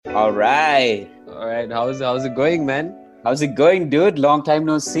All right. All right. How's it going, man? How's it going, dude? Long time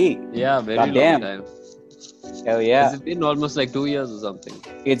no see. Yeah, very Goddamn. long time. Hell yeah. Has it been almost like 2 years or something?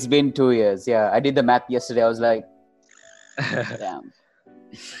 It's been 2 years. Yeah. I did the math yesterday. I was like, damn.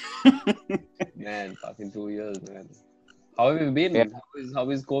 Man, fucking 2 years, man. How have you been? Yeah.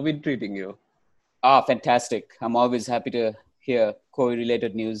 How is COVID treating you? Fantastic. I'm always happy to hear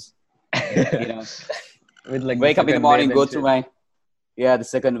COVID-related news. You know, With like wake the up in the second morning, wave go and through shit. the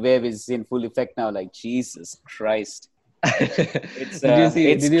second wave is in full effect now. Like, Jesus Christ. It's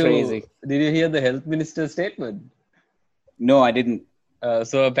crazy. Did you hear the health minister's statement? No, I didn't.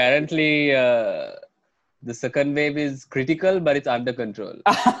 So apparently, the second wave is critical, but it's under control.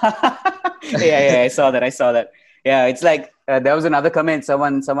 I saw that. Yeah, it's like there was another comment.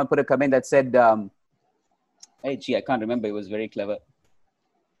 Someone put a comment that said, "Hey, gee, I can't remember. It was very clever.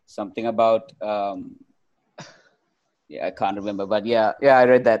 Something about I can't remember. But yeah, I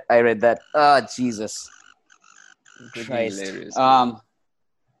read that. Oh, Jesus Pretty Christ. hilarious.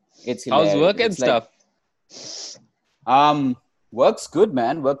 It's hilarious. How's work and It's like, stuff? Work's good,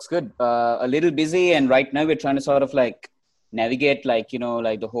 man. Work's good. A little busy, and right now we're trying to sort of like navigate, like, you know,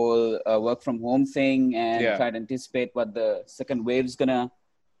 like the whole work from home thing, and Yeah. try to anticipate what the second wave's gonna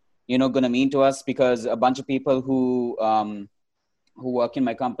mean to us, because a bunch of people who work in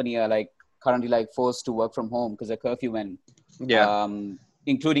my company are like currently like forced to work from home because of curfew, and Yeah.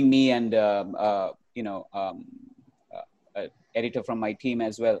 including me and editor from my team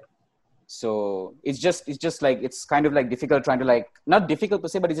as well. So it's just like, it's kind of like difficult trying to, like, not difficult per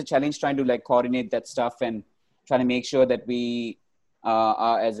se, but it's a challenge trying to like coordinate that stuff and trying to make sure that we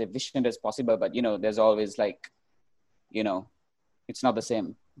are as efficient as possible. But, you know, there's always like, you know, it's not the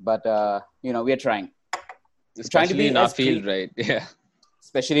same, but we are trying. Especially be in our as field, right? Yeah.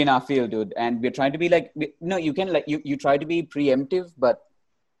 Especially in our field, dude. And we're trying to be like, you can like, you try to be preemptive, but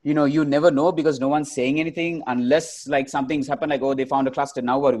you know, you never know because no one's saying anything unless like something's happened, like, oh, they found a cluster.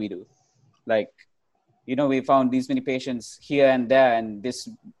 Now what do we do? Like, you know, we found these many patients here and there, and this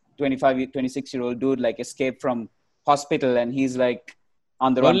 26-year-old dude like escaped from hospital, and he's like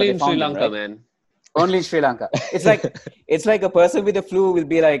on the run. Only But they in Sri found him, Lanka, right? man. Only in Sri Lanka. It's like a person with the flu will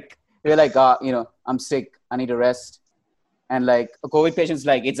be like, we're like, I'm sick, I need a rest. And like a COVID patient's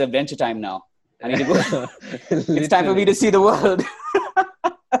like, it's adventure time now. I need to go. It's time for me to see the world.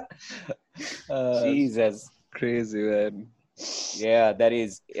 Jesus. Crazy, man. Yeah, that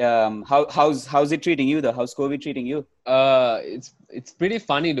is. How's it treating you though? How's COVID treating you? It's pretty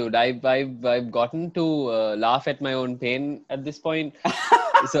funny, dude. I've gotten to laugh at my own pain at this point.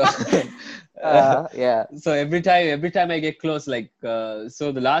 So Yeah. so every time I get close, like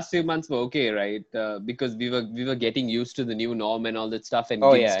so the last few months were okay, right? Because we were getting used to the new norm and all that stuff, and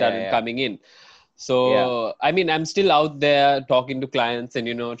gigs started coming in. So I mean, I'm still out there talking to clients and,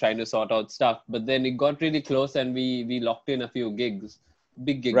 you know, trying to sort out stuff. But then it got really close, and we locked in a few gigs,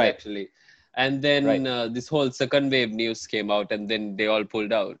 big gigs actually. And then this whole second wave news came out, and then they all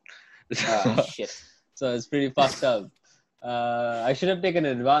pulled out. Shit. So it's pretty fucked up. I should have taken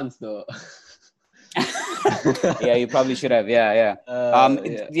advance though. Yeah, you probably should have. Yeah.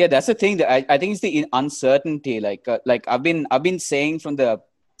 That's the thing. That I think it's the uncertainty. Like I've been saying from the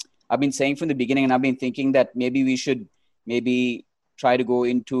beginning, and I've been thinking that maybe we should try to go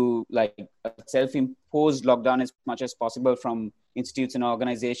into like a self-imposed lockdown as much as possible from institutes and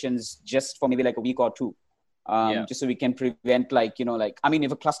organizations, just for maybe like a week or two, just so we can prevent, like, you know, like, I mean,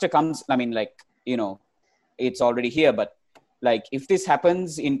 if a cluster comes, I mean, like, you know, it's already here, but like if this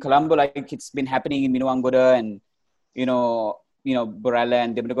happens in Colombo, like it's been happening in Minuanggoda and you know Borala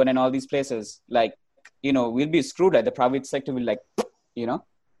and Debnagon and all these places, like, you know, we'll be screwed. Like the private sector will, like, you know.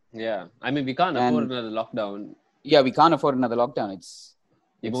 Yeah, I mean, we can't afford another lockdown. Yeah, we can't afford another lockdown. It's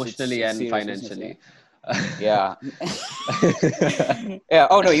emotionally and financially. Business, yeah. Yeah.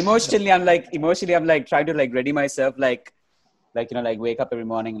 Oh no, emotionally I'm like trying to like ready myself, like you know, like wake up every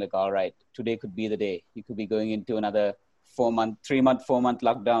morning, like, all right, today could be the day. You could be going into another 4-month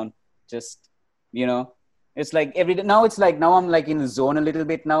lockdown. Just, you know, it's like every day now. It's like now I'm like in the zone a little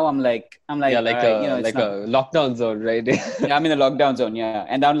bit now. I'm like yeah, like right, you know, like a lockdown zone, right? Yeah, I'm in the lockdown zone. Yeah,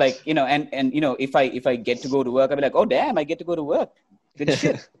 and I'm like, you know, and you know, if I get to go to work, I'll be like, oh damn, I get to go to work. Good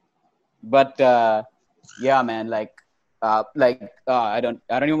shit. But yeah, man, like I don't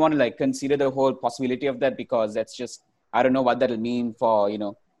even want to like consider the whole possibility of that, because that's just, I don't know what that'll mean for, you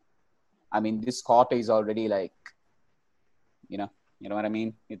know. I mean, this quarter is already like, you know what I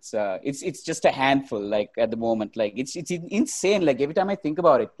mean? It's just a handful, like at the moment. Like it's insane. Like every time I think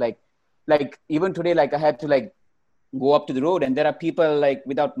about it, like even today, like I had to like go up to the road, and there are people like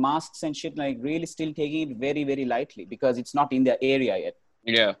without masks and shit, like really still taking it very, very lightly because it's not in their area yet.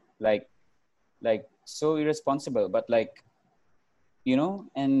 Yeah. like so irresponsible, but like, you know,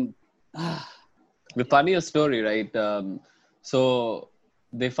 and the funniest story, right? So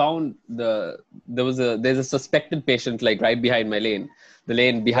they found there's a suspected patient like right behind my lane, the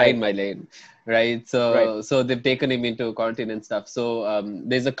lane behind my lane, right? So they've taken him into quarantine and stuff. So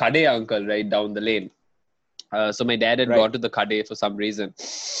there's a Kade uncle right down the lane. So my dad had gone to the Kade for some reason,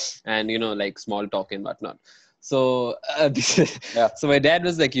 and like small talk and whatnot. So so my dad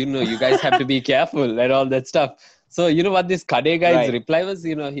was like, you guys have to be careful and all that stuff. So you know what this Kade guy's reply was?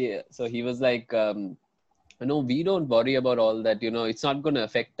 He was like, no, we don't worry about all that. It's not going to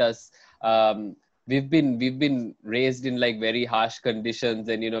affect us. We've been raised in like very harsh conditions,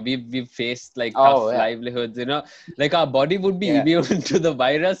 and we've faced like tough livelihoods. Like our body would be immune to the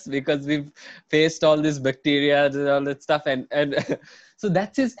virus because we've faced all this bacteria and all that stuff. And so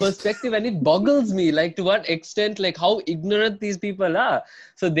that's his perspective, and it boggles me, like to what extent, like how ignorant these people are.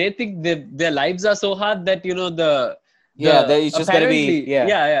 So they think their lives are so hard that it's just gonna be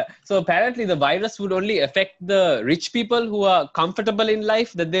So apparently the virus would only affect the rich people who are comfortable in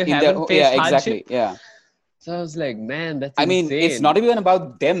life, that they haven't faced hardship. So I was like, man, that's insane. It's not even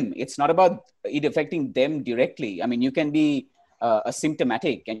about them. It's not about it affecting them directly. I mean, you can be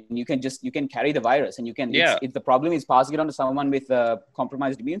asymptomatic and you can carry the virus, and you can. If the problem is passing it on to someone with a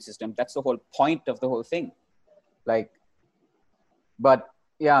compromised immune system, that's the whole point of the whole thing. Like, but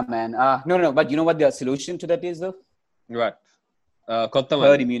yeah, man. No. But you know what the solution to that is, though? What?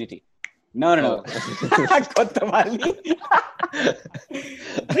 Herd immunity. No. Kottamalli.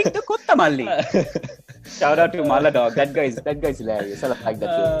 Drink the Kottamalli. Shout out to Mala Dog. That guy's hilarious. I like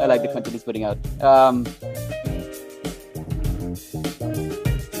that joke. I like the content he's putting out.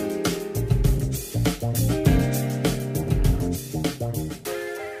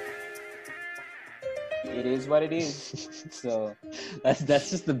 It is what it is. So that's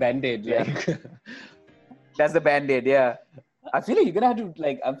just the Band-Aid. Like. That's the Band-Aid, yeah. I feel like you're gonna have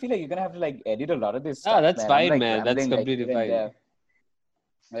to edit a lot of this stuff. That's fine, man. That's completely fine.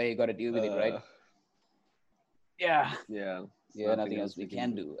 Well, you gotta deal with it, right? Yeah. Nothing else we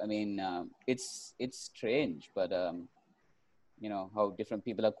can do. I mean, it's strange, but how different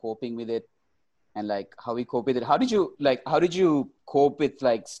people are coping with it, and like how we cope with it. How did you cope with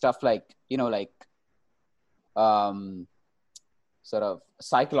like stuff like sort of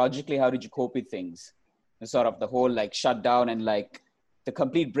psychologically? How did you cope with things? Sort of the whole like shutdown and like the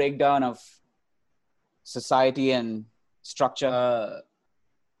complete breakdown of society and structure.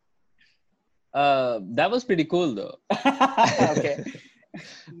 That was pretty cool though. Okay.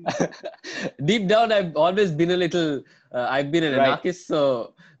 Deep down, I've always been a little. I've been an anarchist,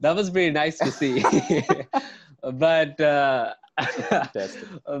 so that was pretty nice to see. But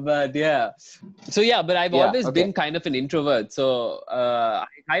yeah. So yeah, but I've always been kind of an introvert, so I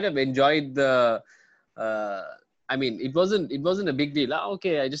kind of enjoyed the. I mean, it wasn't a big deal.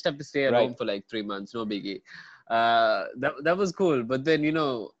 Okay, I just have to stay at home for like 3 months, no biggie. That was cool. But then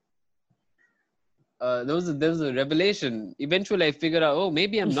there was a revelation. Eventually, I figured out,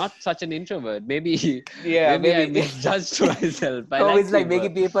 maybe I'm not such an introvert. Maybe I misjudged myself. It's like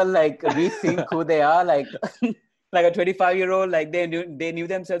making people like rethink who they are. Like like a 25-year-old, like they knew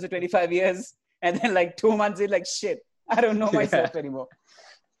themselves for 25 years, and then like 2 months in, like shit, I don't know myself anymore.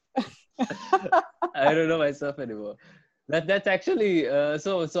 I don't know myself anymore. That's actually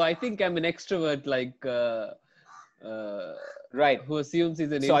so I think I'm an extrovert, like who assumes he's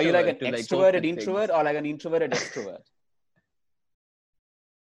an introvert. So are you like an extroverted introvert or like an introverted extrovert?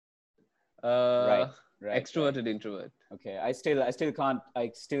 Extroverted introvert. Okay, I still can't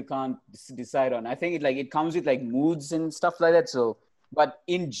decide on. I think it comes with like moods and stuff like that. So, but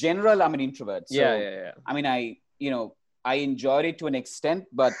in general, I'm an introvert. So, yeah. I mean, I enjoyed it to an extent,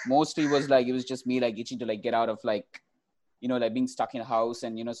 but mostly it was just me like itching to like get out of like, like being stuck in a house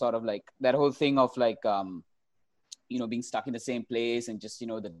and, sort of like that whole thing of like, being stuck in the same place and just,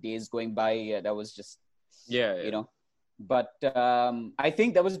 the days going by. Yeah, that was just, but I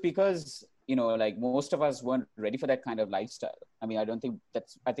think that was because, like most of us weren't ready for that kind of lifestyle. I mean, I think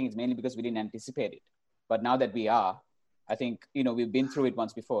it's mainly because we didn't anticipate it. But now that we are, I think, we've been through it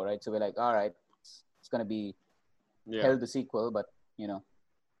once before, right? So we're like, all right, it's going to be hell the sequel, but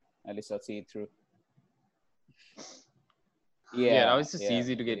at least I'll see it through. Now it's just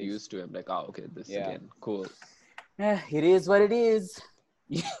easy to get used to. I'm like, okay, this again, cool. It is what it is.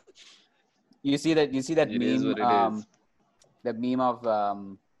 You see that meme? That meme of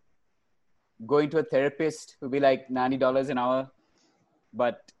going to a therapist who be like $90 an hour,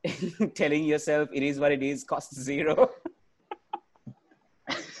 but telling yourself it is what it is costs $0.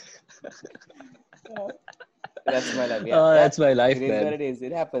 That's my life. Yeah, Oh, that's my life, it is man. what it is.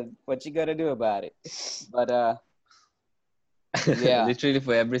 It happens. What you gotta do about it? But yeah, literally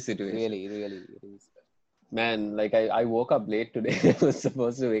for every situation. Really, it is. Man, like I woke up late today. I was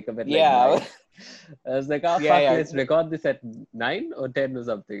supposed to wake up at like Yeah, 9. I was like, oh fuck, let's record this at 9 or 10 or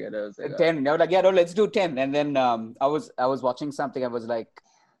something. And I was like, 10. I was like, yeah, no, let's do 10. And then I was watching something. I was like,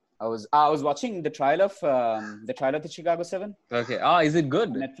 I was watching the trial of the Chicago 7. Okay. Oh, is it good?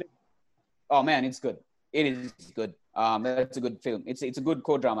 Netflix. Oh man, it's good. It is good. That's a good film. It's a good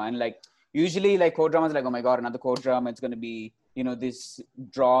court drama. And like usually like court dramas, like, oh my god, another court drama. It's gonna be, this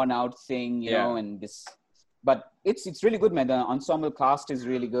drawn out thing, you know, and this. But it's really good, man. The ensemble cast is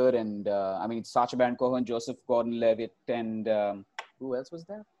really good, and I mean, it's Sacha Baron Cohen, Joseph Gordon-Levitt, and who else was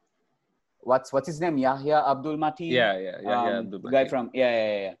there? What's his name? Yahya Abdul-Mateen. Yeah, the guy from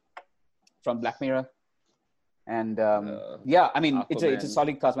from Black Mirror, and I mean, it's a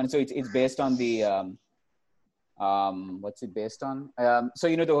solid cast, man. So it's based on the what's it based on? So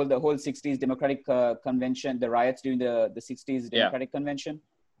the whole 60s Democratic Convention, the riots during the 60s Democratic Convention.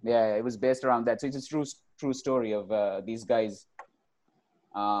 Yeah, it was based around that. So it's a true story of these guys.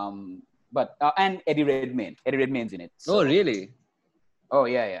 But and Eddie Redmayne's in it. So. Oh, really? Oh,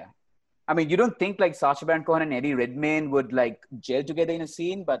 yeah. I mean, you don't think like Sacha Baron Cohen and Eddie Redmayne would like gel together in a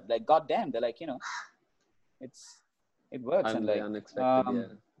scene, but like, goddamn, they're like, it works. And like,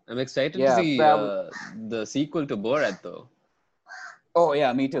 unexpected. I'm excited to see the sequel to Borat, though. Oh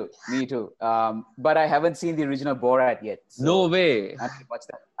yeah, me too. But I haven't seen the original Borat yet. So no way. I have to watch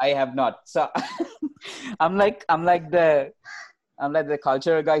that. I have not. So I'm like the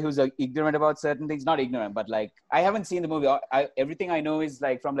cultural guy who's ignorant about certain things. Not ignorant, but like I haven't seen the movie. Everything I know is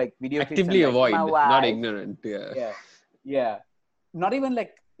like from like video clips. Actively and, like, avoid, not ignorant. Yeah. Not even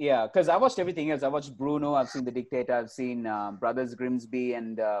like because I watched everything else. I watched Bruno. I've seen The Dictator. I've seen Brothers Grimsby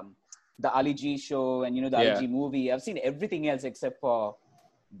and. The Ali G show and the Ali G movie. I've seen everything else except for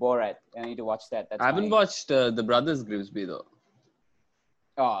Borat. I need to watch that. I haven't watched the Brothers Grimsby though.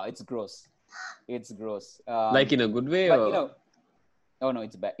 Oh, it's gross. It's gross. Like in a good way, or oh no,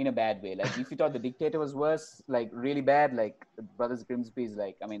 it's bad in a bad way. Like if you thought The Dictator was worse, like really bad, like Brothers Grimsby is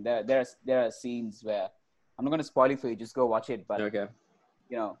like. I mean, there are scenes where I'm not going to spoil it for you. Just go watch it. But okay.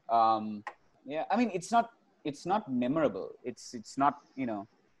 I mean, it's not memorable. It's not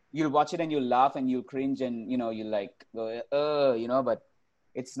You'll watch it and you'll laugh and you'll cringe and you'll like go but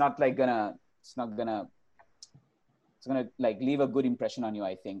it's not gonna like leave a good impression on you.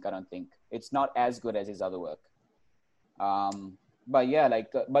 I don't think it's not as good as his other work. But yeah, like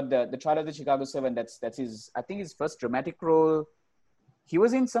but the Trial of the Chicago 7, that's his, I think, his first dramatic role. He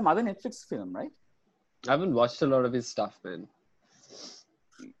was in some other Netflix film, right? I haven't watched a lot of his stuff, man.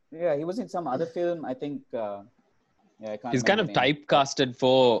 Yeah, he was in some other film, I think. He's kind of typecasted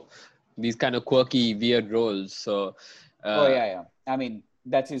for these kind of quirky, weird roles. So, I mean,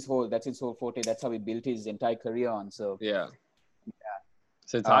 that's his whole forte. That's how he built his entire career on. So yeah.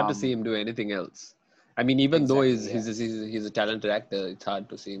 So it's hard to see him do anything else. I mean, even though he's a talented actor, it's hard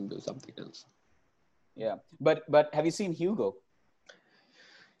to see him do something else. Yeah, but have you seen Hugo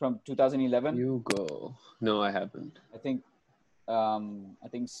from 2011? Hugo? No, I haven't. I think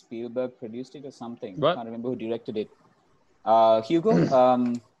Spielberg produced it or something. What? I can't remember who directed it. Hugo.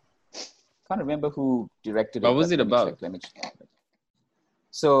 Can't remember who directed it. What was it about? Let me check.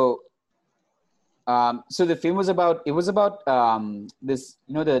 So the film was about. It was about this.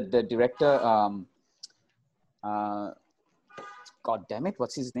 The director. God damn it!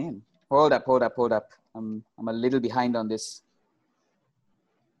 What's his name? Hold up. I'm a little behind on this.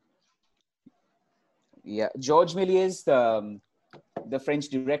 Yeah, Georges Méliès, the French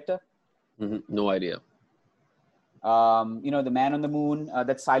director. Mm-hmm. No idea. The Man on the Moon,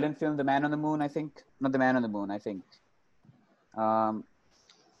 that silent film, The Man on the Moon, I think. Not The Man on the Moon, I think.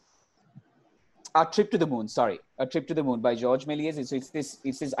 A Trip to the Moon, sorry. A Trip to the Moon by Georges Méliès. So it's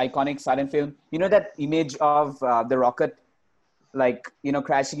this iconic silent film. You know that image of the rocket, like,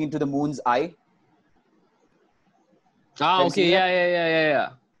 crashing into the moon's eye? Ah, okay.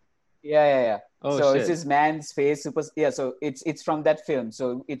 Yeah. Yeah. Oh, so shit. It's this man's face. So it's from that film.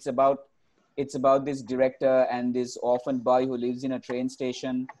 So it's about this director and this orphan boy who lives in a train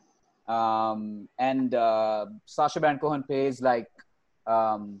station. And Sacha Baron Cohen plays like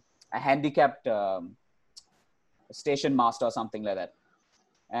a handicapped station master or something like that.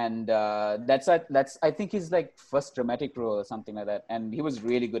 And that's I think his like first dramatic role or something like that. And he was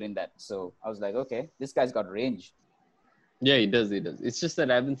really good in that. So I was like, okay, this guy's got range. Yeah, he does. It's just that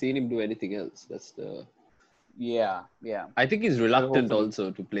I haven't seen him do anything else. That's the... Yeah. I think he's reluctant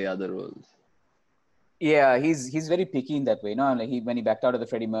also to play other roles. Yeah, he's very picky in that way. No, like when he backed out of the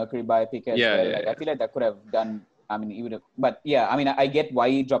Freddie Mercury biopic as well. Like I feel like that could have done. I mean, he would have. But yeah, I mean, I get why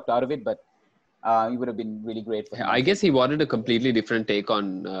he dropped out of it, but it would have been really great for him. I guess he wanted a completely different take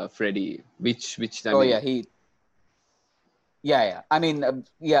on Freddie, which I mean, yeah. I mean,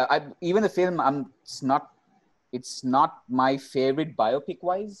 even the film, it's not my favorite biopic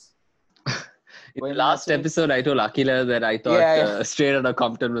wise. In the last episode, I told Akila that I thought Straight Outta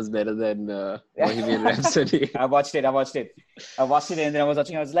Compton was better than Bohemian Rhapsody. I watched it, and then I was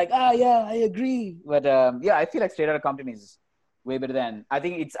watching. I was like, yeah, I agree. But I feel like Straight Outta Compton is way better than. I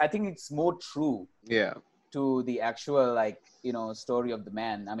think it's more true. Yeah. To the actual story of the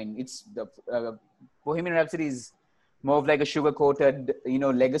man. I mean, it's the Bohemian Rhapsody is more of like a sugar-coated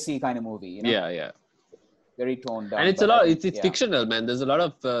legacy kind of movie. Yeah. Very toned down. And it's a lot. It's fictional, man. There's a lot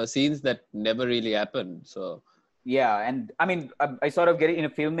of scenes that never really happened. So. Yeah, and I mean, I sort of get it in a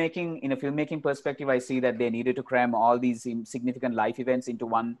filmmaking perspective. I see that they needed to cram all these significant life events into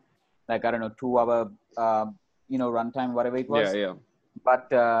one, 2-hour, runtime, whatever it was. Yeah. But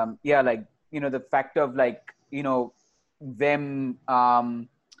the fact of them.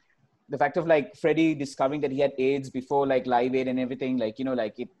 The fact of Freddie discovering that he had AIDS before Live Aid and everything, it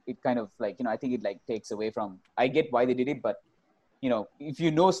kind of I think it takes away from. I get why they did it, but if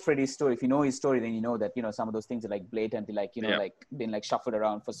you know Freddie's story, if you know his story, then you know that some of those things are blatantly been shuffled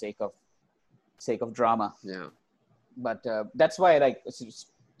around for sake of drama. Yeah. But that's why I like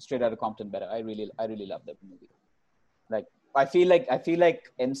Straight Outta Compton better. I really love that movie. I feel like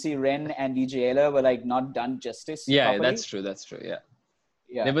MC Ren and DJ Ayler were not done justice. Yeah, properly. That's true. Yeah.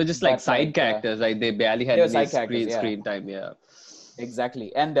 Yeah, they were just side characters. They barely had any screen time. Yeah,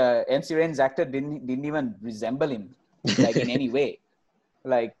 exactly. And MC Ren's actor didn't even resemble him in any way.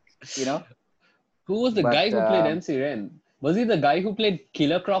 Who was the guy who played MC Ren? Was he the guy who played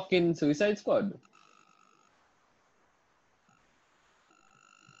Killer Croc in Suicide Squad?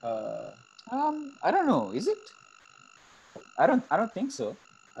 I don't know. Is it? I don't think so.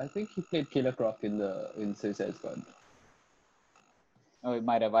 I think he played Killer Croc in Suicide Squad. Oh, it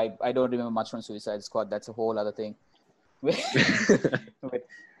might have. I don't remember much from Suicide Squad. That's a whole other thing. with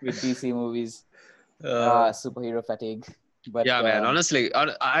DC movies, superhero fatigue. But yeah, man. Honestly,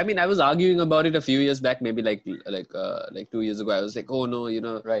 I mean, I was arguing about it a few years back, maybe like 2 years ago. I was like, oh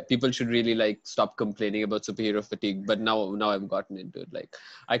no, right. People should really stop complaining about superhero fatigue. But now I've gotten into it.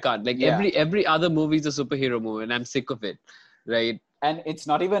 I can't. Every other movie is a superhero movie, and I'm sick of it. Right. And it's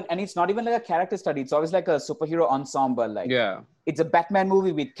not even like a character study. It's always like a superhero ensemble. It's a Batman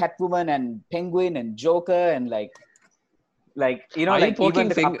movie with Catwoman and Penguin and Joker and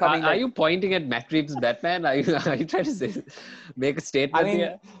are you pointing at Matt Reeves' Batman? Are you trying to make a statement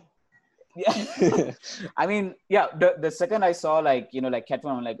here? Yeah. I mean, yeah. The second I saw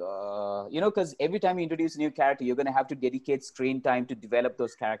Catwoman, I'm like, because every time you introduce a new character, you're gonna have to dedicate screen time to develop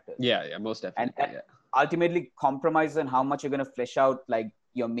those characters. Yeah, most definitely. And ultimately compromise on how much you're gonna flesh out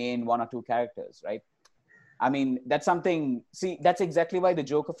your main one or two characters, right? I mean, that's something. See, that's exactly why the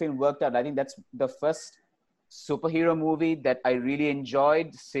Joker film worked out. I think that's the first superhero movie that I really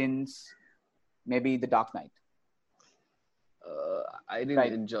enjoyed since maybe The Dark Knight. I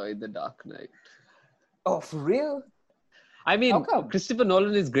didn't enjoy The Dark Knight. Oh, for real? I mean, Christopher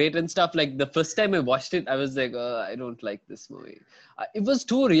Nolan is great and stuff. The first time I watched it, I was like, I don't like this movie. It was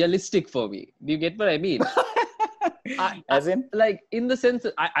too realistic for me. Do you get what I mean? As in? In the sense,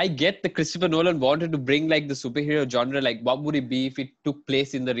 I get that Christopher Nolan wanted to bring the superhero genre. What would it be if it took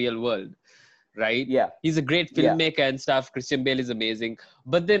place in the real world? Right? Yeah. He's a great filmmaker and stuff. Christian Bale is amazing.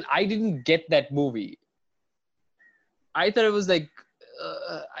 But then I didn't get that movie. I thought it was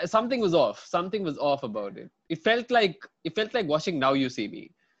something was off. Something was off about it. It felt like watching Now You See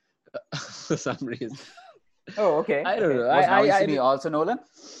Me for some reason. Oh, okay. I don't know. Was Now You See Me also Nolan?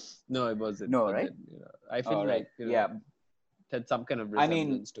 No, it wasn't. No, right? I feel it had some kind of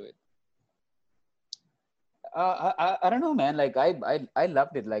resemblance to it. I don't know, man. I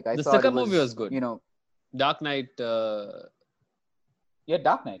loved it. I the thought second movie was good. Dark Knight. Yeah,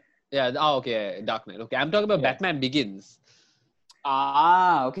 Dark Knight. Yeah. Okay. Dark Knight. Okay, I'm talking about Batman Begins.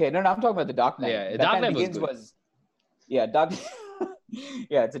 Okay. No, I'm talking about the Dark Knight. Yeah, Batman Dark Knight Begins was Dark.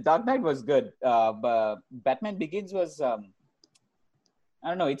 Yeah, the Dark Knight was good. But Batman Begins was. I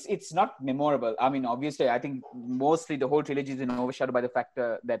don't know. It's not memorable. I mean, obviously, I think mostly the whole trilogy has been overshadowed by the fact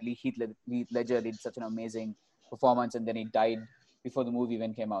that Heath Ledger did such an amazing performance, and then he died before the movie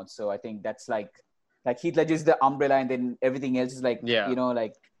even came out. So I think that's Heath Ledger is the umbrella, and then everything else is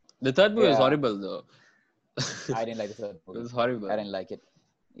The third movie was horrible, though. I didn't like the third movie. It was horrible. I didn't like it.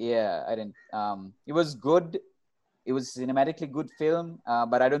 Yeah, I didn't. It was good. it was cinematically good film,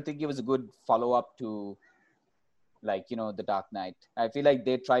 but I don't think it was a good follow-up to, like, The Dark Knight. I feel like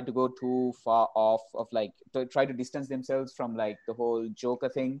they tried to go too far off of, like, to try to distance themselves from, like, the whole Joker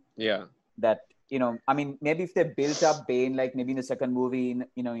thing. Yeah. That, I mean, maybe if they built up Bane, like maybe in the second movie,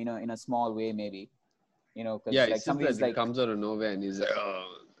 in a small way, maybe, because like somebody like comes out of nowhere and he's like,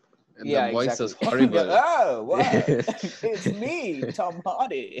 oh, and yeah, the voice exactly. is horrible. Oh, what? It's me, Tom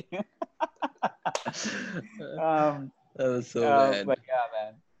Hardy. That was so bad. But yeah,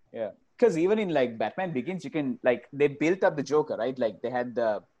 man. Yeah. Because even in, like, Batman Begins, you can, like, they built up the Joker, right? Like, they had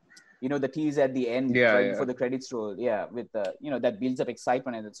the, the tease at the end, right before the credits roll. Yeah. With the, that builds up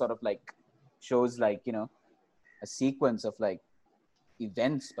excitement, and it sort of, like, shows, like, a sequence of, like,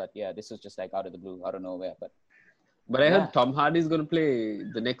 events. But yeah, this was just, like, out of the blue, out of nowhere. But I heard Tom Hardy is going to play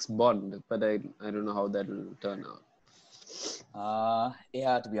the next Bond, but I don't know how that will turn out.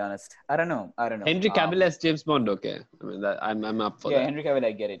 Yeah, to be honest, I don't know. Henry Cavill as James Bond, okay. I mean, I'm up for that. Yeah, Henry Cavill,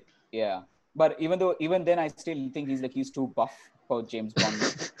 I get it. Yeah, but even then, I still think he's too buff for James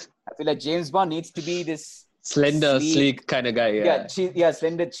Bond. I feel like James Bond needs to be this slender, sleek kind of guy. Yeah,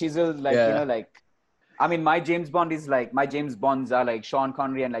 slender, chiseled, like, like. I mean, my James Bonds are like Sean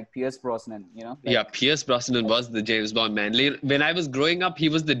Connery and, like, Pierce Brosnan, Like, yeah, Pierce Brosnan was the James Bond man. When I was growing up, he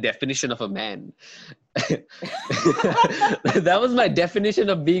was the definition of a man. That was my definition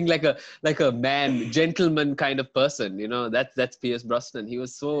of being like a man, gentleman kind of person. That's Pierce Brosnan. He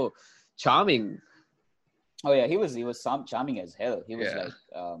was so charming. Oh yeah, he was charming as hell. He was like,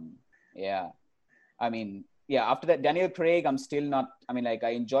 yeah. I mean, yeah. After that, Daniel Craig, I'm still not. I mean, like, I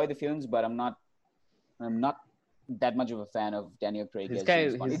enjoy the films, but I'm not that much of a fan of Daniel Craig.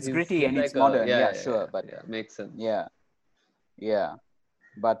 It's gritty and it's modern. Sure, but makes sense. Yeah.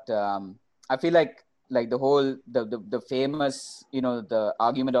 But I feel like the whole the famous the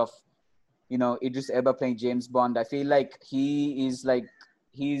argument of Idris Elba playing James Bond. I feel like he is like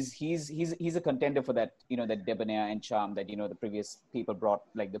he's a contender for that that debonair and charm that the previous people brought,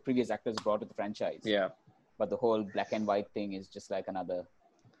 like the previous actors brought to the franchise. Yeah. But the whole black and white thing is just like another.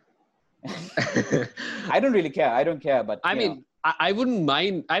 I don't really care. I don't care, but I mean, I wouldn't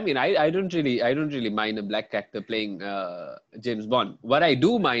mind. I mean, I don't really mind a black actor playing James Bond. What I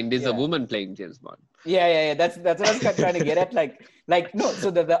do mind is a woman playing James Bond. Yeah. That's what I was trying to get at. Like no. So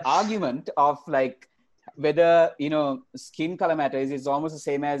the argument of, like, whether skin color matters is almost the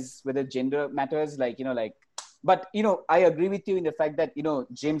same as whether gender matters. Like but I agree with you in the fact that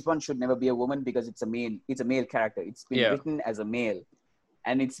James Bond should never be a woman, because it's a male character. It's been written as a male.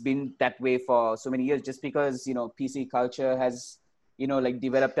 And it's been that way for so many years. Just because PC culture has like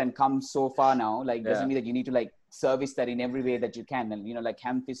developed and come so far now, like doesn't mean that you need to like service that in every way that you can, and like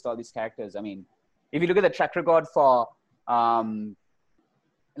ham fist all these characters. I mean, if you look at the track record for for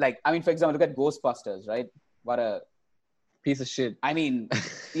example, look at Ghostbusters, right? What a piece of shit. I mean,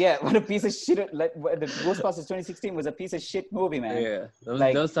 what a piece of shit. Like, the Ghostbusters 2016 was a piece of shit movie, man. Yeah,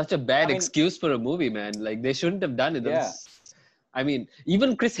 that was such a bad excuse for a movie, man. Like, they shouldn't have done it. I mean,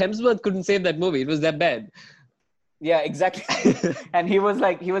 even Chris Hemsworth couldn't save that movie. It was that bad. Yeah, exactly. And so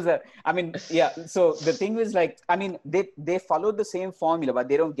the thing was, like, I mean, they followed the same formula, but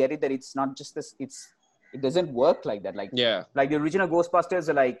they don't get it that it's not just this, it doesn't work like that. Like, like the original Ghostbusters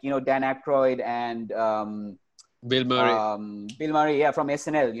are like, Dan Aykroyd and Bill Murray, from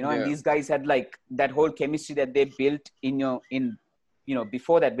SNL, and these guys had like that whole chemistry that they built in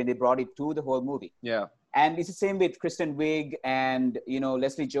before that, when they brought it to the whole movie. Yeah. And it's the same with Kristen Wiig and,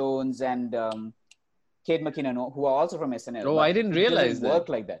 Leslie Jones and Kate McKinnon, who are also from SNL. Oh, I didn't realize that. Work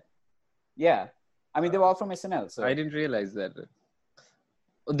like that. Yeah. I mean, they were all from SNL. So I didn't realize that.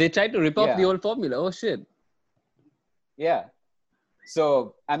 They tried to rip off the old formula. Oh, shit. Yeah.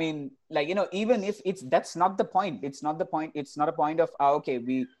 So, I mean, like, even if that's not the point. It's not the point. It's not a point of,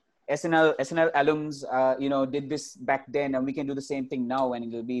 SNL alums, did this back then, and we can do the same thing now, and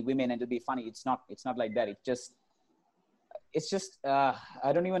it'll be women and it'll be funny. It's not like that. It's just, I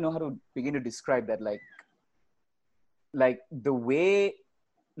don't even know how to begin to describe that. Like the way,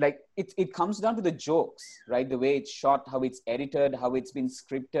 like it comes down to the jokes, right? The way it's shot, how it's edited, how it's been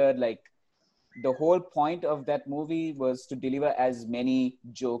scripted. Like, the whole point of that movie was to deliver as many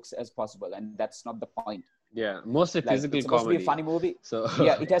jokes as possible, and that's not the point. Yeah, mostly physical it's supposed comedy. To be a funny movie. So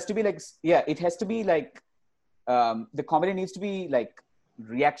it has to be like, it has to be like, the comedy needs to be like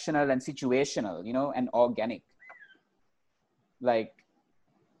reactional and situational, and organic. Like,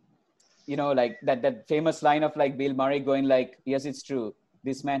 like that famous line of like Bill Murray going like, "Yes, it's true.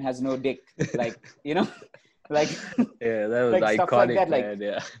 This man has no dick." Like, like that was like iconic, stuff like that. Like,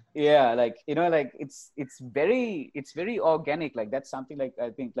 man, like like it's very organic. Like, that's something like I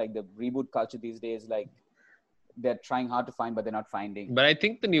think like the reboot culture these days, like they're trying hard to find, but they're not finding. But I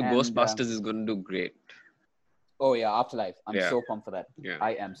think the new Ghostbusters is going to do great. Oh yeah, Afterlife. I'm so pumped for that. Yeah.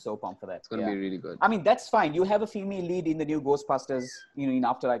 I am so pumped for that. It's going to be really good. I mean, that's fine. You have a female lead in the new Ghostbusters, in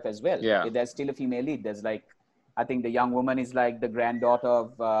Afterlife as well. Yeah. There's still a female lead. There's like, I think the young woman is like the granddaughter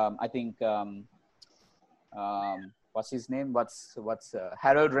of, what's his name? What's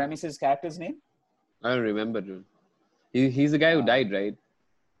Harold Ramis's character's name? I don't remember, dude. He's the guy who died, right?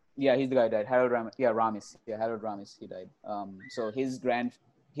 Yeah, he's the guy who died. Harold Ramis. Yeah, Ramis. Yeah, Harold Ramis. He died. So his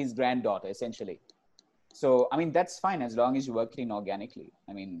granddaughter, essentially. So, I mean, that's fine as long as you work it in organically.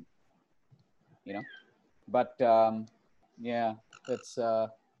 I mean, but yeah, that's the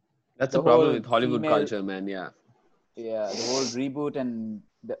problem with Hollywood culture, man. Yeah. Yeah, the whole reboot and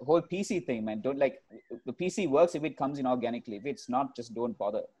the whole PC thing, man. Don't the PC works if it comes in organically. If it's not, just don't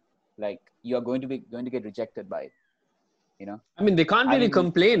bother. Like, you're going to get rejected by it. I mean, they can't really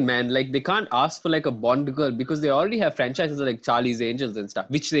complain, man. Like, they can't ask for like a Bond girl because they already have franchises like Charlie's Angels and stuff,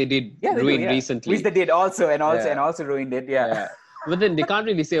 which they did ruin recently. Which they did also ruined it. Yeah. But then they can't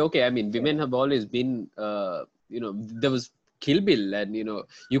really say, okay, I mean, women have always been, there was Kill Bill, and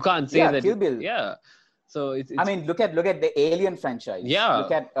you can't say that. Kill Bill. Yeah. So it's I mean, look at the Alien franchise. Yeah.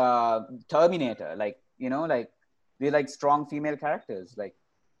 Look at Terminator. Like, they're like strong female characters. Like,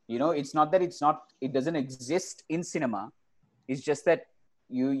 it's not that it doesn't exist in cinema. It's just that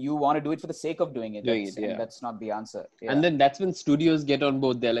you want to do it for the sake of doing it. And that's not the answer. Yeah. And then that's when studios get on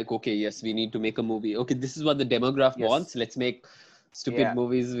board. They're like, okay, yes, we need to make a movie. Okay, this is what the demographic wants. Let's make stupid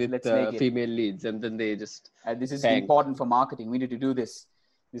movies with female leads. And then they just this is important for marketing. We need to do this.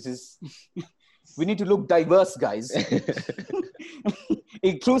 We need to look diverse, guys.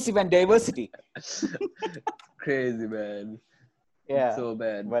 Inclusive and diversity. Crazy, man. Yeah. It's so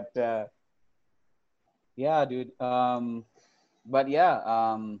bad. But yeah, dude. But yeah,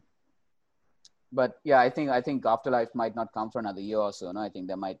 I think Afterlife might not come for another year or so. No, I think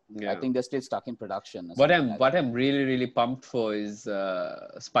they might. I think they're still stuck in production. What I'm really, really pumped for is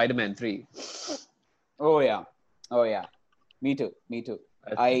Spider-Man 3. Oh yeah. Me too.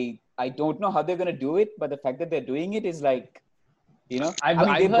 I don't know how they're gonna do it, but the fact that they're doing it is like, I've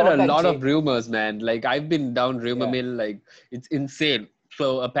heard a lot of rumors, man. Like, I've been down rumor mill. Like, it's insane.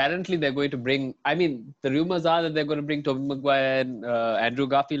 So apparently they're going to bring, the rumors are that they're going to bring Tobey Maguire and Andrew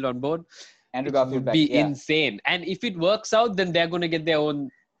Garfield on board. Andrew Garfield would be insane. And if it works out, then they're going to get their own,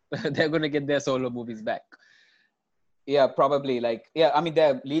 they're going to get their solo movies back. Yeah, probably. Like,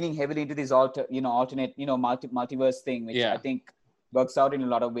 they're leaning heavily into this alternate, multiverse thing, which I think works out in a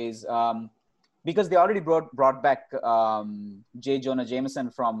lot of ways. Because they already brought back J. Jonah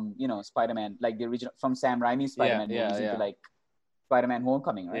Jameson from, Spider-Man, like the original, from Sam Raimi's Spider-Man movies into like Spider-Man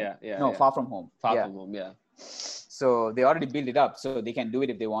Homecoming, right? Far From Home. Far From Home, yeah. So they already built it up, so they can do it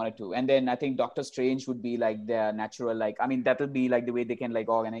if they wanted to. And then I think Doctor Strange would be like their natural, that'll be like the way they can like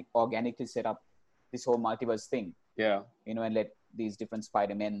organically set up this whole multiverse thing. Yeah. And let these different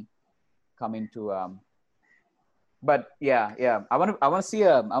Spider-Men come into. But yeah. I want to see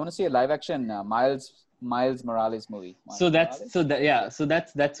a live action Miles Morales movie. That's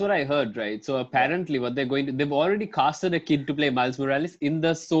what I heard, right? So apparently what they've already casted a kid to play Miles Morales in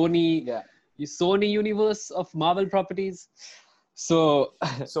the Sony universe of Marvel properties. So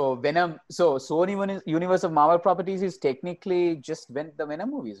Venom. So Sony universe of Marvel properties is technically just the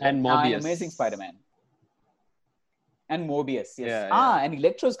Venom movies, right? And Morbius. And Amazing Spider-Man. And Morbius, yes. Yeah. And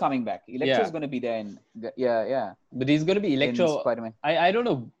Electro's coming back. Electro's going to be there yeah. But he's going to be Electro. Spider-Man. I don't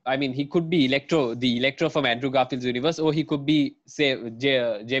know. I mean, he could be the Electro from Andrew Garfield's universe, or he could be, say,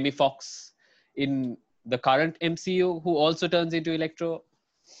 Jamie Foxx in the current MCU, who also turns into Electro.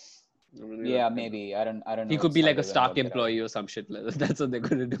 Yeah, maybe. I don't know. He could be like a Stark employee or some shit like that. That's what they're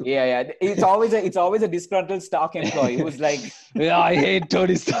going to do. Yeah. It's always a disgruntled Stark employee who's like, I hate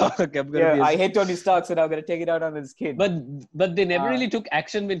Tony Stark. I hate Tony Stark, so now I'm going to take it out on this kid. But they never really took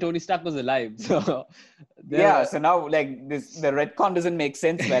action when Tony Stark was alive. So so now like the retcon doesn't make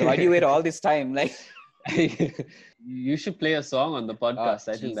sense. Well, why do you wait all this time? Like, you should play a song on the podcast.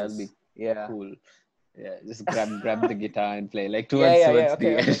 I think that'd be cool. Yeah, just grab the guitar and play like towards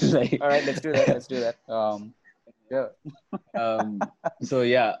okay. Like, all right, let's do that. So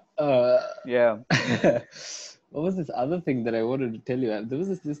yeah. What was this other thing that I wanted to tell you? There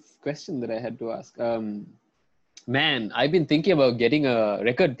was this question that I had to ask. Man, I've been thinking about getting a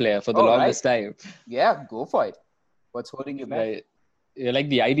record player for the longest time. Yeah, go for it. What's holding you back? You're like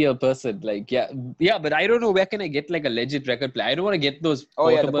the ideal person. Like, but I don't know where can I get like a legit record player. I don't want to get those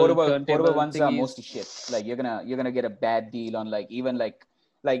the portable ones thingies. Are mostly shit. Like you're gonna get a bad deal on like even like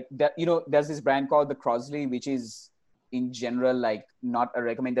that. There's this brand called the Crosley, which is in general, like not a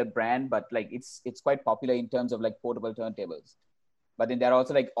recommended brand, but like it's quite popular in terms of like portable turntables. But then there are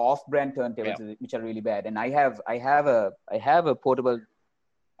also like off-brand turntables which are really bad. And I have a portable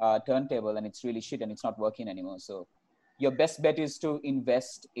turntable, and it's really shit, and it's not working anymore. So your best bet is to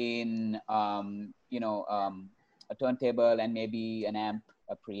invest in a turntable and maybe an amp,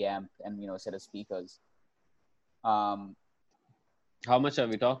 a preamp, and a set of speakers. How much are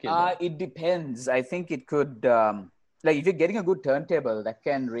we talking about? It depends. I think it could like if you're getting a good turntable, that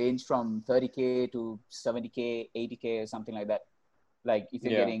can range from 30K to 70K, 80K, or something like that. Like if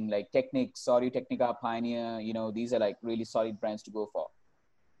you're getting like Technics, Audio-Technica, Pioneer, these are like really solid brands to go for.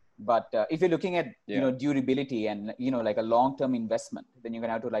 But if you're looking at durability and like a long-term investment, then you're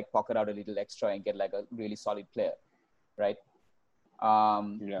gonna have to like pocket out a little extra and get like a really solid player, right?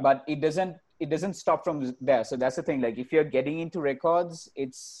 But it doesn't stop from there. So that's the thing. Like if you're getting into records,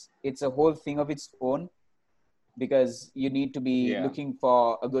 it's a whole thing of its own, because you need to be looking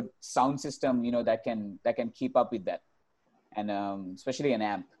for a good sound system, that can keep up with that, and especially an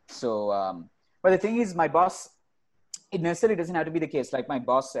amp. So, but the thing is, my boss, it necessarily doesn't have to be the case. Like my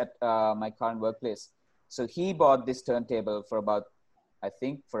boss at my current workplace, so he bought this turntable for about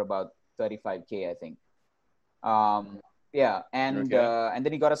 35K, I think. And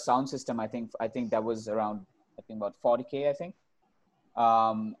then he got a sound system. I think that was around about 40K, I think.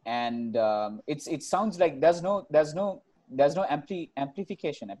 It sounds like there's no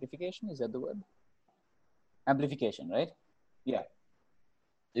amplification. Amplification, is that the word? Amplification, right? Yeah.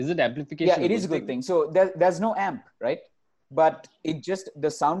 Is it amplification? Yeah, it is a good thing. So there's no amp, right? But the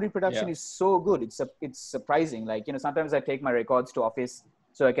sound reproduction is so good. It's surprising. Like, sometimes I take my records to office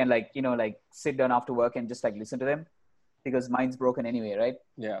so I can like sit down after work and just like listen to them, because mine's broken anyway, right?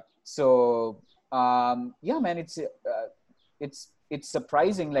 Yeah. So man, it's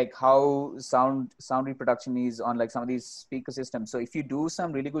surprising like how sound reproduction is on like some of these speaker systems. So if you do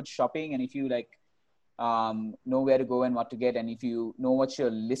some really good shopping, and if you like know where to go and what to get, and if you know what you're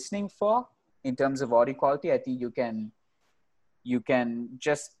listening for in terms of audio quality, I think you can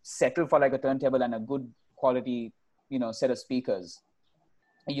just settle for like a turntable and a good quality set of speakers.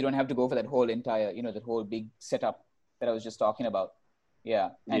 And you don't have to go for that whole entire that whole big setup that I was just talking about.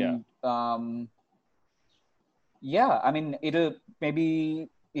 I mean, it'll maybe,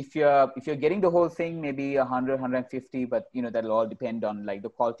 if you're getting the whole thing, maybe 100, 150, but that'll all depend on like the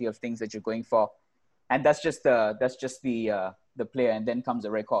quality of things that you're going for. And that's just the player, and then comes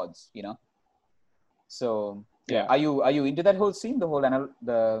the records, So are you into that whole scene, the whole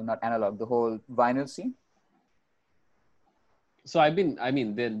the whole vinyl scene? So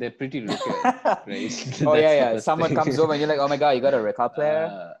they're pretty recurring, right? Oh yeah. Someone comes over and you're like, oh my god, you got a record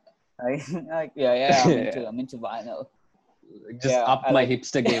player? I'm into vinyl. Just up my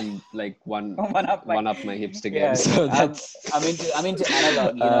hipster game, like one up my hipster game. So I'm into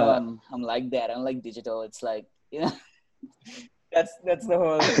analog. I'm like that. I don't like digital. It's like that's the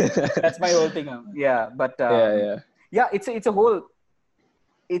whole. That's my whole thing. It's a whole.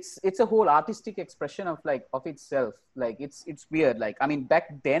 It's a whole artistic expression of itself. Like it's weird. Like, I mean,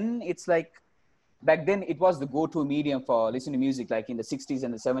 back then it was the go-to medium for listening to music, like in the 60s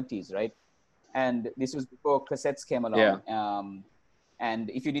and the 70s, right? And this was before cassettes came along. And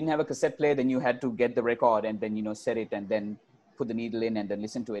if you didn't have a cassette player, then you had to get the record and then set it and then put the needle in and then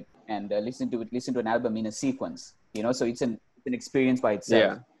listen to it and listen to an album in a sequence. So it's an experience by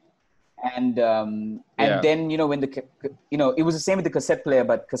itself. And then when it was the same with the cassette player,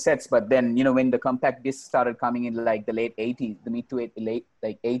 but cassettes. But then when the compact disc started coming in, like the late 80s, the mid to late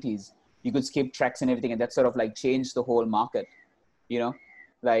 80s, you could skip tracks and everything, and that sort of like changed the whole market.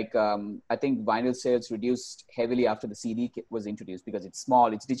 I think vinyl sales reduced heavily after the CD was introduced, because it's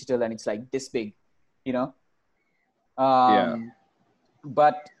small, it's digital, and it's like this big. But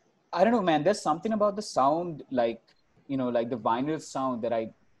I don't know, man. There's something about the sound, like the vinyl sound, that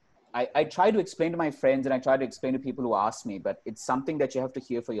I try to explain to my friends, and I try to explain to people who ask me, but it's something that you have to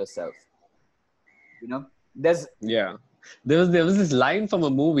hear for yourself. There was this line from a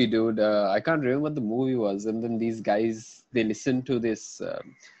movie, dude. I can't remember what the movie was. And then these guys, they listened to this.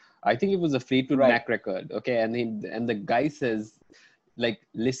 I think it was a Fleetwood Mac record. Okay, and the guy says, like,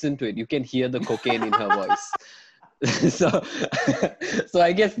 listen to it. You can hear the cocaine in her voice. So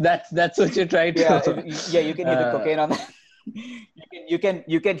I guess that's what you're trying to. You can hear the cocaine on that. You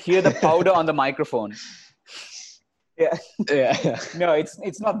can hear the powder on the microphone. No,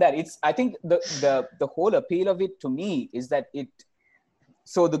 it's not that. I think the whole appeal of it to me is that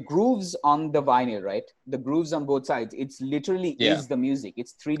so the grooves on the vinyl, right? The grooves on both sides, it's literally is the music.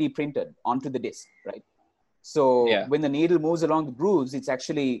 It's 3D printed onto the disc, right? So when the needle moves along the grooves, it's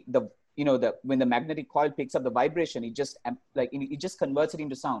actually when the magnetic coil picks up the vibration, it just converts it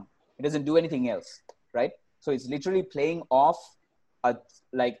into sound. It doesn't do anything else, right? So it's literally playing off a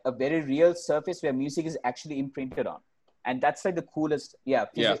very real surface where music is actually imprinted on. And that's like the coolest,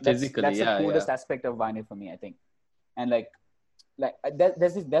 physically, that's the coolest aspect of vinyl for me, I think. And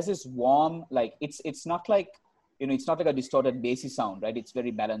there's this warm, like it's not like, it's not like a distorted bassy sound, right? It's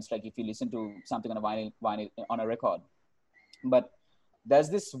very balanced. Like if you listen to something on a vinyl on a record, but there's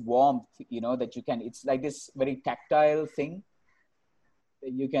this warmth, that you can, it's like this very tactile thing.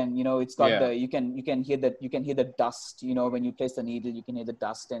 You can, it's got you can hear the dust, when you place the needle, you can hear the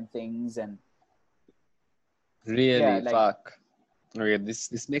dust and things. And really, fuck. Okay,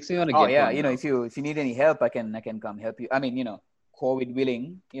 this makes me want to get one now. if you need any help, I can come help you. I mean, COVID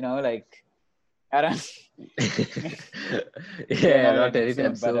willing, like I don't not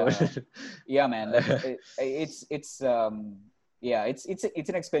anytime soon. Yeah, man, like, it's an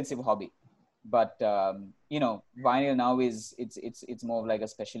expensive hobby, but vinyl now it's more of like a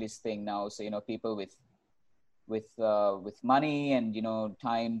specialist thing now. So people with money and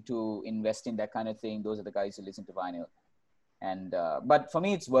time to invest in that kind of thing, those are the guys who listen to vinyl. And but for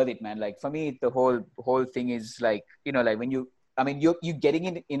me it's worth it, man. Like for me the whole thing is like, like when you're getting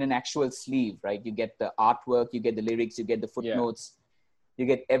it in an actual sleeve, right? You get the artwork, you get the lyrics, you get the footnotes, you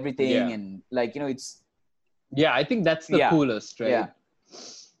get everything. And like, it's I think that's the coolest, right?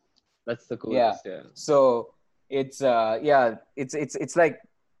 That's the coolest. So it's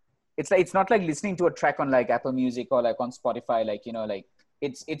it's not like listening to a track on like Apple Music or like on Spotify, like like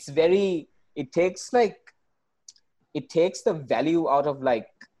it takes the value out of like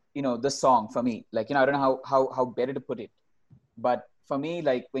the song for me. Like I don't know how better to put it, but for me,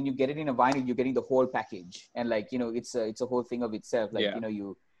 like when you get it in a vinyl, you're getting the whole package. And like it's a whole thing of itself. Like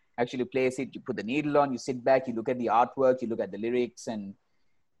you actually place it, you put the needle on, you sit back, you look at the artwork, you look at the lyrics, and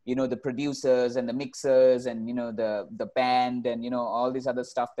the producers and the mixers and the band and all this other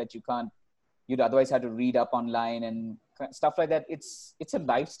stuff that you'd otherwise have to read up online and stuff like that. It's a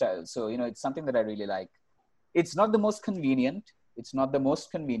lifestyle. So it's something that I really like. It's not the most convenient,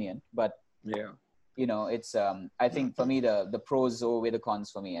 but it's I think for me the pros outweigh the cons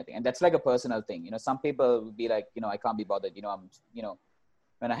for me, I think. And that's like a personal thing. Some people will be like, I can't be bothered.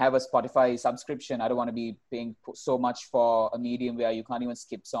 When I have a Spotify subscription, I don't want to be paying so much for a medium where you can't even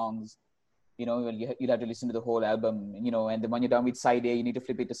skip songs. You'll have to listen to the whole album, and then when you're done with side A, you need to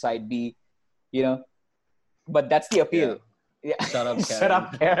flip it to side B, but that's the appeal. Shut up, Karen. Shut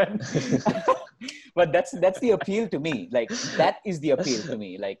up, Karen. But that's the appeal to me. Like that is the appeal to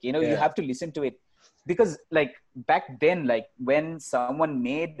me. Like, you have to listen to it because like back then, like when someone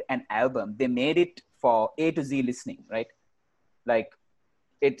made an album, they made it for A to Z listening, right? Like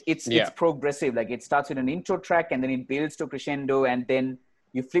it's progressive. Like it starts with an intro track and then it builds to crescendo, and then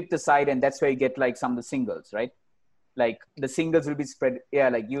you flip the side and that's where you get like some of the singles, right? Like the singles will be spread. Yeah.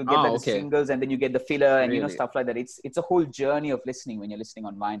 Like you'll get the singles and then you get the filler and, stuff like that. It's a whole journey of listening when you're listening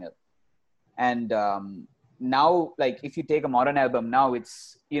on vinyl. And now, like if you take a modern album now,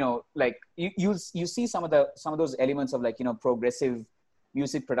 it's like you see some of those elements of like progressive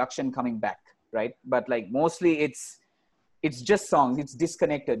music production coming back, right? But like mostly it's just songs. It's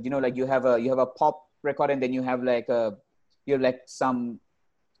disconnected. Like you have a pop record and then you have like a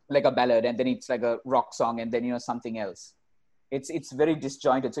ballad and then it's like a rock song and then something else. It's very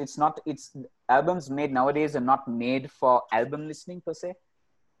disjointed. So it's albums made nowadays are not made for album listening per se.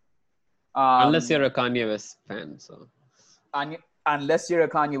 Unless you're a Kanye West fan, so. Unless you're a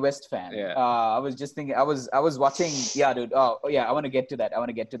Kanye West fan. Yeah. I was just thinking. I was watching. Yeah, dude. Oh, yeah. I want to get to that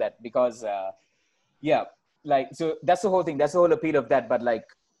because, like so that's the whole thing. That's the whole appeal of that. But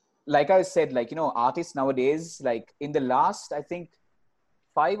like I said, like artists nowadays, like in the last, I think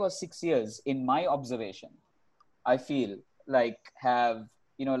 5 or 6 years, in my observation, I feel like have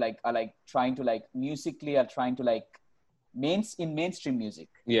are like trying to like musically are trying to like in mainstream music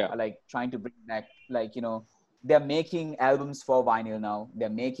are like trying to bring back like they're making albums for vinyl now. They're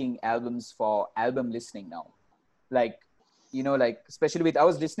making albums for album listening now. Like like especially with I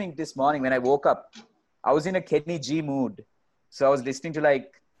was listening this morning when I woke up, I was in a Kenny G mood, so I was listening to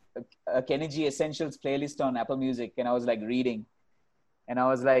like a Kenny G Essentials playlist on Apple Music, and I was like reading, and I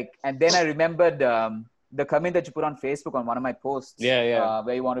was like, and then I remembered the comment that you put on Facebook on one of my posts,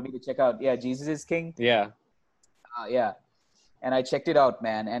 where you wanted me to check out Jesus is King. And I checked it out,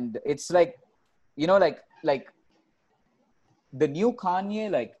 man. And it's like, like the new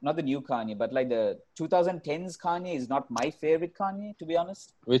Kanye, like not the new Kanye, but like the 2010s Kanye is not my favorite Kanye, to be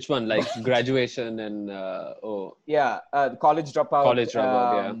honest. Which one? Like Graduation and College Dropout. College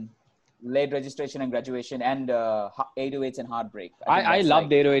Dropout, Late Registration and Graduation, and 808s and Heartbreak. I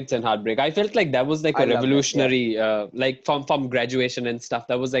loved 808s and Heartbreak. I felt like that was like a revolutionary, like from Graduation and stuff.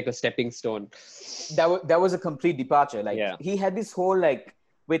 That was like a stepping stone. That was a complete departure. Like he had this whole like,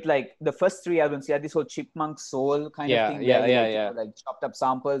 with like the first 3 albums, he had this whole chipmunk soul kind of thing. Where he like chopped up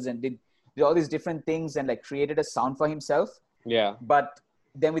samples and did all these different things and like created a sound for himself. Yeah. But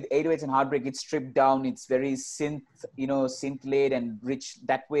then with 808s and Heartbreak, it's stripped down. It's very synth laid and rich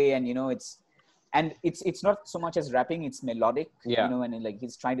that way. And, it's not so much as rapping, it's melodic, and like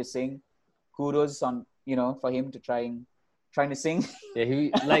he's trying to sing. Kudos on, for him to trying to sing.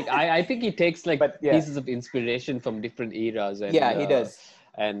 Yeah, I think he takes like pieces of inspiration from different eras. And, he does.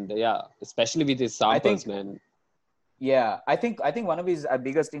 And especially with his samples, man. Yeah, I think one of his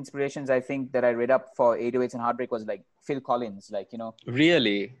biggest inspirations, I think, that I read up for 808s and Heartbreak was like Phil Collins, like,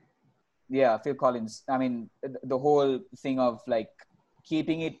 Really? Yeah, Phil Collins. I mean, the whole thing of like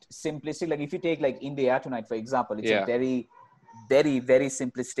keeping it simplistic. Like if you take like In the Air Tonight, for example, it's a very, very, very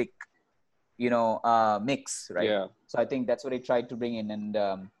simplistic, mix, right? Yeah. So I think that's what I tried to bring in. And,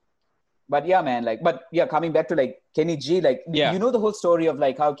 coming back to like Kenny G, like, you know the whole story of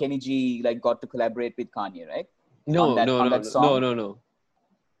like how Kenny G like got to collaborate with Kanye, right? No.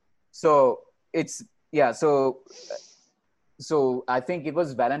 So it's, so I think it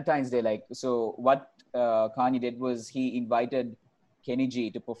was Valentine's Day. Like, so what Kanye did was he invited Kenny G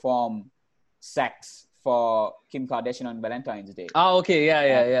to perform sax for Kim Kardashian on Valentine's Day. Oh, okay.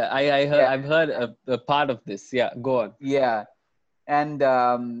 Yeah. I heard, I've heard a part of this. Yeah, go on. Yeah. And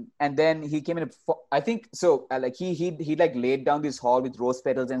then he came in, I think, so like he like laid down this hall with rose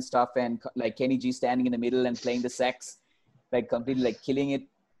petals and stuff, and like Kenny G standing in the middle and playing the sax, like completely like killing it.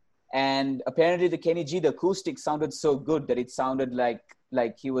 And apparently the Kenny G, the acoustic sounded so good that it sounded like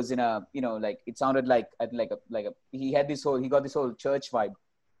he was in a, like it sounded like he got this whole church vibe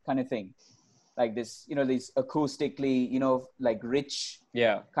kind of thing. Like this, this acoustically, like rich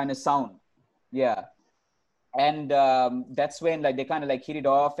kind of sound. Yeah. And that's when like they kind of like hit it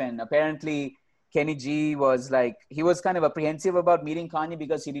off. And apparently Kenny G was like, he was kind of apprehensive about meeting Kanye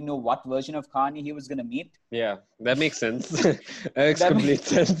because he didn't know what version of Kanye he was going to meet. Yeah, that makes sense. That makes complete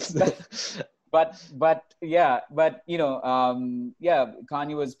sense. But Kanye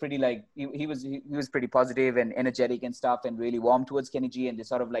was pretty like, he was pretty positive and energetic and stuff, and really warm towards Kenny G, and they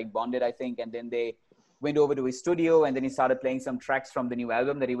sort of like bonded, I think. And then they went over to his studio, and then he started playing some tracks from the new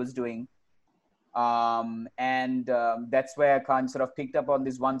album that he was doing. That's where Kanye sort of picked up on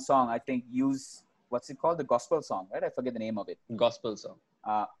this one song, I think, what's it called? The gospel song, right? I forget the name of it. Gospel song.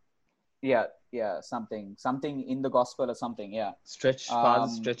 Something in the gospel or something. Yeah. Stretch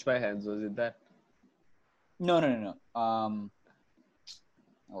by hands. Was it that? No.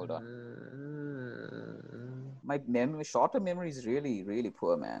 Hold on. My short term memory is really, really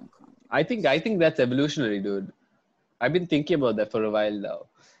poor, man. I think that's evolutionary, dude. I've been thinking about that for a while now.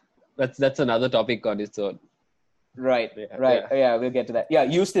 That's another topic on its own. Right. Yeah, we'll get to that. Yeah,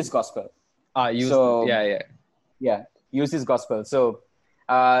 use this gospel. Use this gospel. So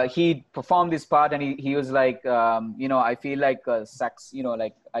he performed this part, and he was like, I feel like a sax,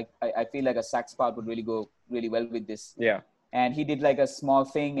 like I feel like a sax part would really go really well with this. Yeah. And he did like a small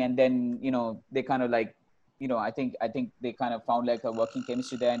thing, and then they kind of like, I think they kind of found like a working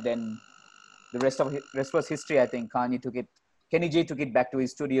chemistry there, and then the rest was history. I think Kenny G took it back to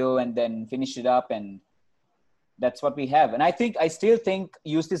his studio and then finished it up, and that's what we have. And I still think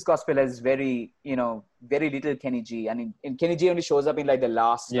Use This Gospel has very little Kenny G. I mean, Kenny G only shows up in like the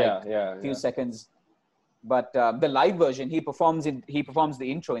last few seconds. But the live version, he performs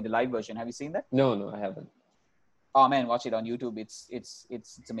the intro in the live version. Have you seen that? No, I haven't. Oh man, watch it on YouTube.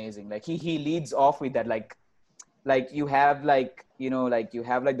 It's amazing. Like he leads off with that, like you have like you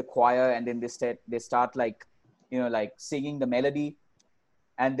have like the choir, and then they start like like singing the melody,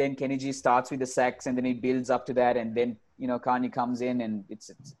 and then Kenny G starts with the sax, and then it builds up to that, and then Kanye comes in, and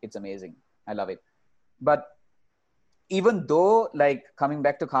it's amazing. I love it. But even though, like, coming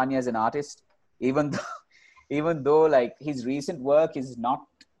back to Kanye as an artist, even though like his recent work is not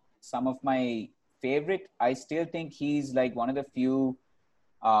some of my favorite, I still think he's like one of the few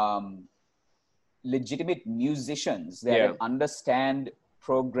legitimate musicians that understand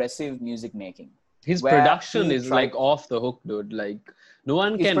progressive music making. His production is like off the hook, dude. Like no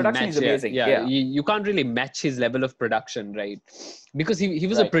one can match. His production is amazing. You can't really match his level of production, right? Because he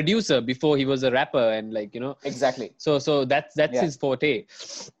was a producer before he was a rapper, and like exactly. So that's his forte.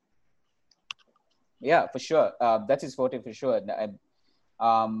 Yeah, for sure. That's his forte for sure.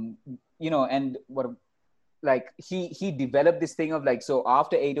 And what, like he developed this thing of like, so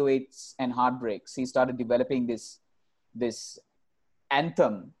after 808s and Heartbreaks, he started developing this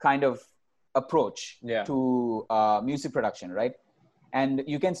anthem kind of approach to music production, right? And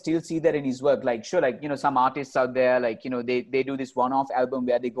you can still see that in his work. Like, sure, like, some artists out there, like, they do this one-off album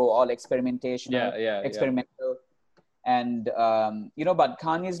where they go all experimental. And, but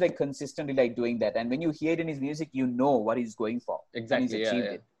Kanye is like consistently like doing that. And when you hear it in his music, you know what he's going for. Exactly. And he's achieved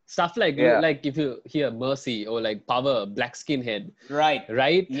it. Stuff like if you hear Mercy or like Power, Black Skinhead. Right.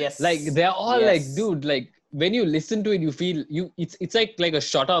 Yes. Like they're all like, dude, like when you listen to it, you feel it's like a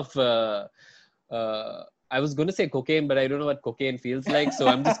shot of, I was going to say cocaine, but I don't know what cocaine feels like. So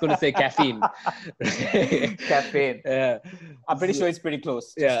I'm just going to say caffeine. Caffeine. Yeah. I'm pretty sure it's pretty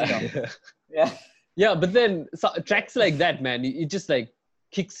close. Yeah. Yeah. But then tracks like that, man, it just like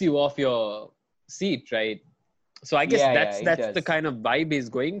kicks you off your seat, right? So I guess that's the kind of vibe he's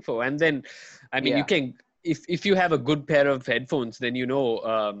going for. And then, I mean, you can, if you have a good pair of headphones, then you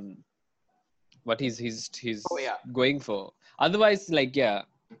know what he's going for. Otherwise, like, the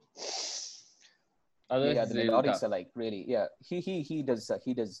melodics are like really, he does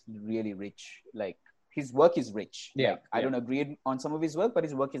really rich, like his work is rich. I don't agree on some of his work, but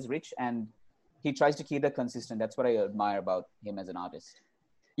his work is rich and he tries to keep that consistent. That's what I admire about him as an artist.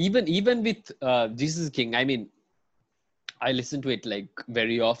 Even with Jesus King, I mean, I listen to it like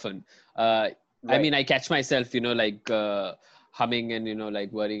very often. I mean, I catch myself, like humming and,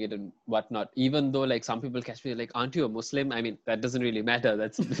 like worrying it and whatnot. Even though like some people catch me like, aren't you a Muslim? I mean, that doesn't really matter.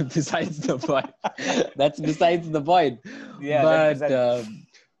 That's besides the point. That's besides the point. Yeah.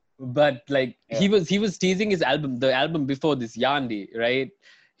 But like he was teasing his album, the album before this, Yandi, right?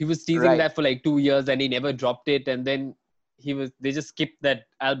 He was teasing that for like 2 years and he never dropped it. And then they just skipped that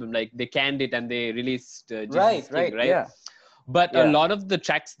album. Like they canned it and they released Jesus King, right? Yeah. But a lot of the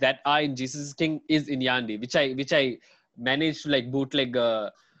tracks that are in Jesus King is in Yandi, which I managed to like bootleg.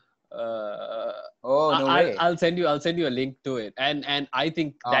 I'll send you a link to it, and I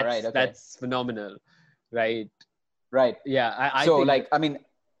think that's phenomenal, right? Right. Yeah. I so think like, I mean,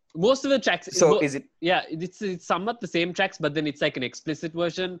 most of the tracks. So is it? Yeah, it's somewhat the same tracks, but then it's like an explicit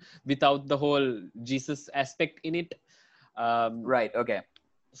version without the whole Jesus aspect in it. Right. Okay.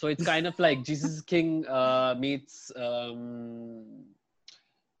 So it's kind of like Jesus King meets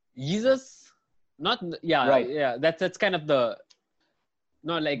Jesus. That's kind of the,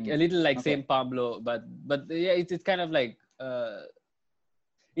 not like a little like Saint Pablo, but it's kind of like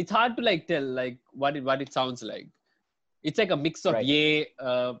it's hard to like tell like what it sounds like. It's like a mix of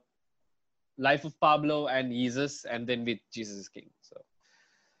Life of Pablo and Jesus, and then with Jesus King. So.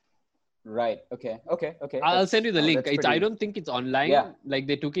 Right. Okay. I'll send you the link. I don't think it's online. Yeah. Like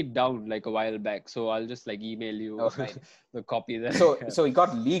they took it down like a while back. So I'll just like email you the copy there. So it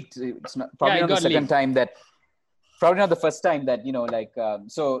got leaked. It's probably not the second time that. Probably not the first time that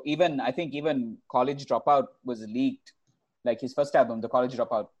so I think even College Dropout was leaked, like his first album, The College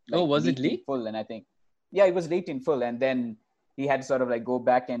Dropout. Like, was it leaked? In full? And I think it was leaked in full, and then he had to sort of like go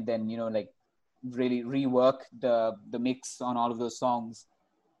back and then like really rework the mix on all of those songs.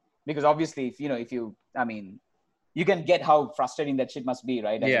 Because obviously, if you, I mean, you can get how frustrating that shit must be,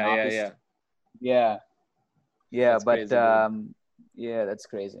 right? As an artist. Yeah. That's but crazy, that's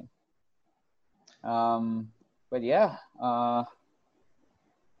crazy. But yeah.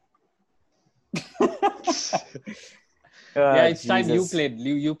 It's time you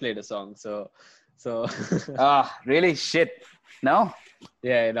played a song. So. Really? Shit. No.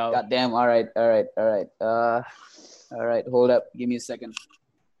 Yeah. No. God damn. All right. All right. Hold up. Give me a second.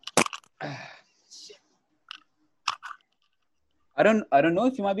 I don't know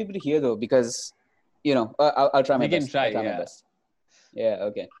if you might be able to hear though, because I'll try my best. Try my best. Yeah,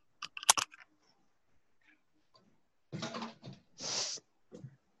 okay. I'm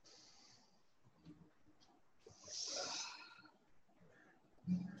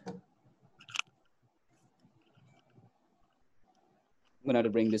gonna have to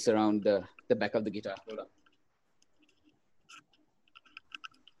bring this around the back of the guitar. Hold on.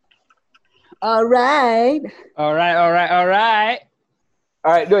 All right.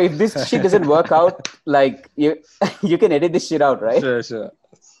 No, if this shit doesn't work out, like you can edit this shit out, right? Sure.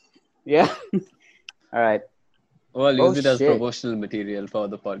 Yeah. All right. Well, use it as promotional material for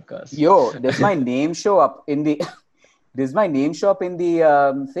the podcast. Yo, does my name show up in the? Does my name show up in the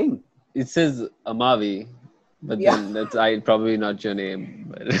thing? It says Amavi, but then that's probably not your name.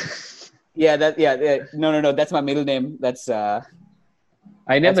 But No. That's my middle name. That's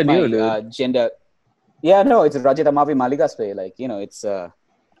I never knew, dude. Gender. Yeah, no, it's Rajat Amavi Maligaspe. Like, it's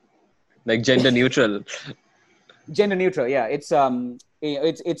like gender neutral. Gender neutral, yeah. It's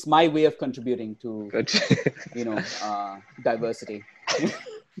my way of contributing to diversity.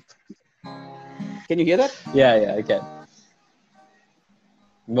 Can you hear that? Yeah, I can.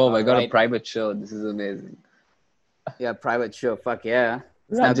 Whoa, I got a private show. This is amazing. Yeah, private show. Fuck yeah.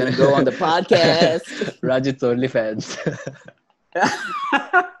 It's not going to go on the podcast. Rajit's OnlyFans.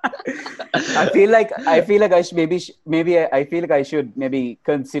 I feel like I should maybe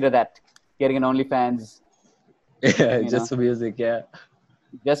consider that, getting an OnlyFans. Yeah, just for music. Yeah.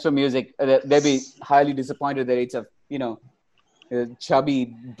 Just for music. They'll be highly disappointed that it's a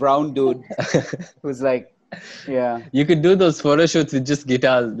chubby brown dude who's like, yeah. You could do those photo shoots with just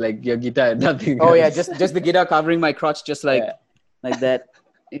guitars, like your guitar and nothing else. Yeah, just the guitar covering my crotch, just like that.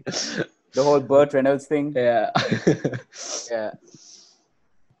 The whole Burt Reynolds thing. Yeah. Yeah.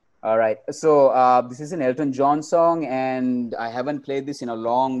 All right. So this is an Elton John song, and I haven't played this in a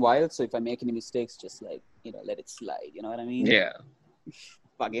long while. So if I make any mistakes, just let it slide. You know what I mean? Yeah.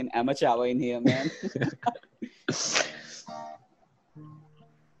 Fucking amateur hour in here, man.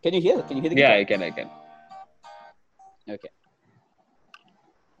 Can you hear the guitar? Yeah, I can. Okay.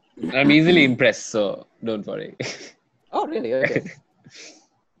 I'm easily impressed, so don't worry. Oh, really? Okay.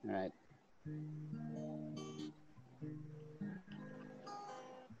 All right.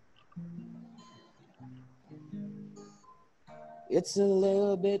 It's a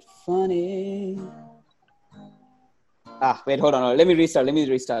little bit funny. Wait, hold on. Let me restart. Go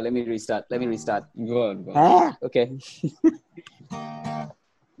on. Okay.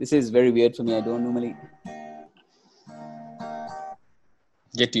 This is very weird for me. I don't normally...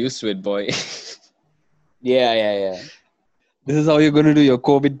 Get used to it, boy. Yeah. This is how you're going to do your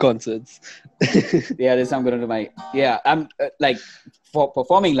COVID concerts. Yeah, this is how I'm going to do my... Yeah, I'm for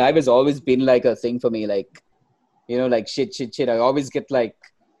performing live has always been like a thing for me. Like, like shit. I always get like,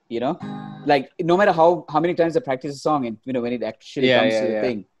 like no matter how many times I practice a song and, when it actually comes to the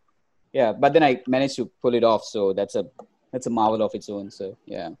thing. Yeah, but then I managed to pull it off. So that's a marvel of its own. So,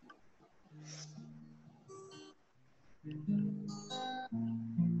 yeah.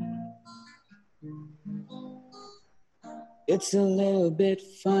 It's a little bit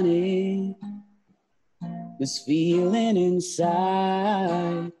funny, this feeling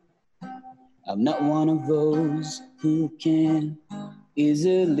inside. I'm not one of those who can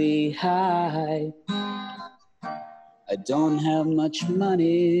easily hide. I don't have much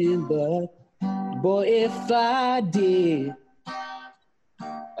money, but boy, if I did,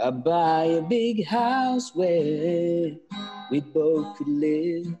 I'd buy a big house where we both could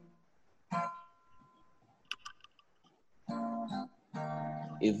live.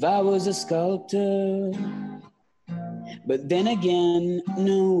 If I was a sculptor, but then again,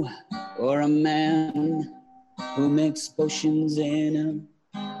 no, or a man who makes potions in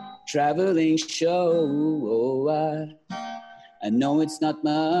a traveling show. Oh, I know it's not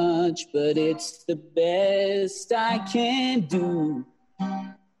much, but it's the best I can do.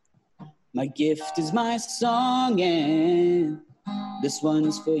 My gift is my song, and this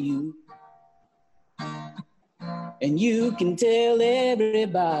one's for you. And you can tell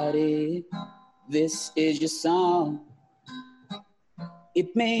everybody this is your song.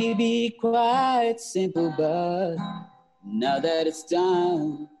 It may be quite simple, but now that it's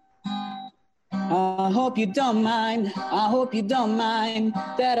done, I hope you don't mind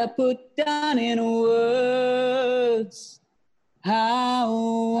that I put down in words how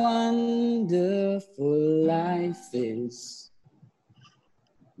wonderful life is.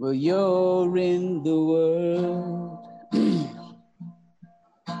 Well, you're in the world.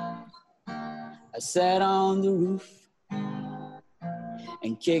 I sat on the roof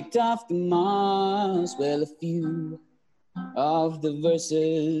and kicked off the moss. Well, a few of the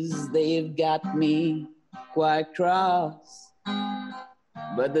verses, they've got me quite cross,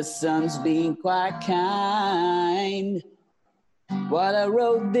 but the sun's been quite kind. While I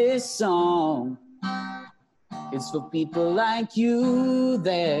wrote this song, it's for people like you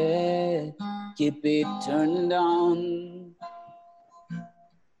that keep it turned on.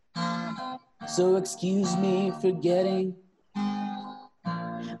 So excuse me for getting,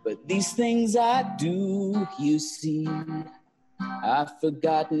 but these things I do, you see, I've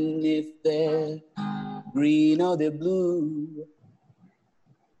forgotten if they're green or they're blue.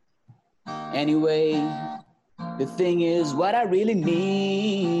 Anyway, the thing is what I really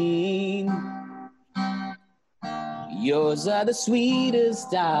mean. Yours are the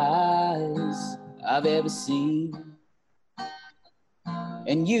sweetest eyes I've ever seen.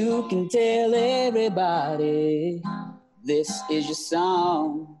 And you can tell everybody this is your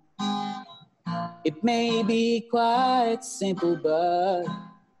song. It may be quite simple, but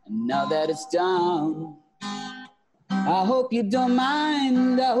now that it's done, I hope you don't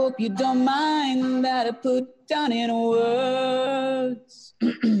mind that I put down in words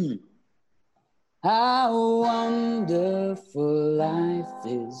How wonderful life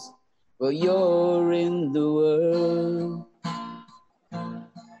is, well, you're in the world.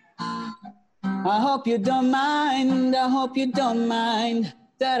 I hope you don't mind, I hope you don't mind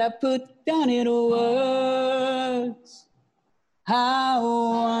that I put down into words how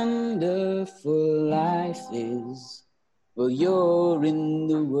wonderful life is, well, you're in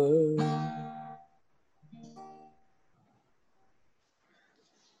the world.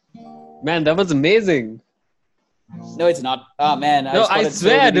 Man, that was amazing. No, it's not. Oh, man. No, I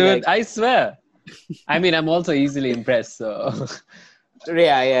swear, dude. Like... I swear. I mean, I'm also easily impressed, so...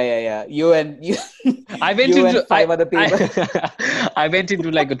 Yeah. You and you. I went you into and five other people. I went into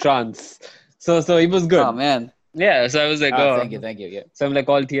like a trance, so it was good. Oh man. Yeah, so I was like, thank you. Yeah. So I'm like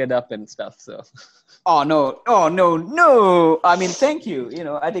all teared up and stuff. So. Oh no! I mean, thank you. You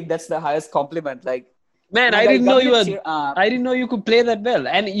know, I think that's the highest compliment. Like, man, I didn't know you were. I didn't know you could play that well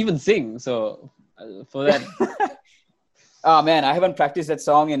and even sing. So for that. Oh man, I haven't practiced that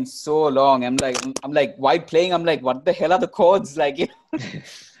song in so long. I'm like, while playing, I'm like, what the hell are the chords? Like, you know,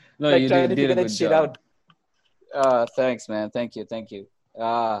 no, like you trying did to figure a good that shit job. out. Thanks, man. Thank you.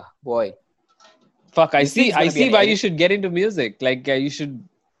 Boy. Fuck, I see why you should get into music. Like, you should,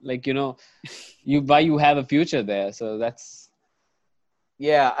 like, you know, why you have a future there. So that's.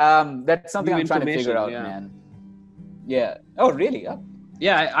 Yeah, that's something I'm trying to figure out, man. Yeah. Oh, really?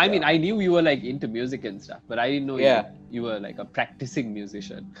 Yeah, I mean, I knew you were like into music and stuff, but I didn't know you were like a practicing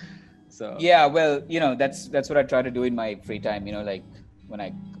musician. So yeah, well, you know, that's what I try to do in my free time. You know, like when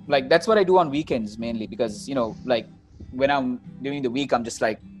I that's what I do on weekends mainly, because you know, like when I'm during the week, I'm just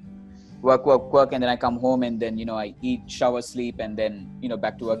like work, and then I come home and then you know I eat, shower, sleep, and then you know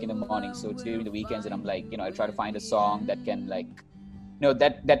back to work in the morning. So it's during the weekends, and I'm like, you know, I try to find a song that can like, you know,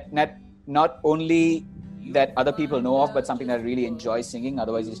 that not only that other people know of, but something that I really enjoy singing.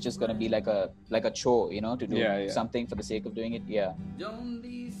 Otherwise, it's just gonna be like a chore, you know, to do something for the sake of doing it. Yeah.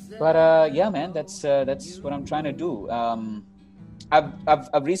 But yeah, man, that's what I'm trying to do.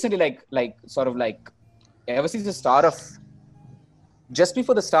 I've recently like sort of like ever since the start of just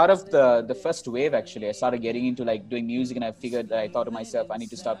before the start of the first wave, actually, I started getting into like doing music, and I figured that I thought to myself, I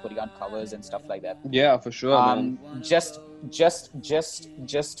need to start putting on covers and stuff like that. Yeah, for sure, man. Just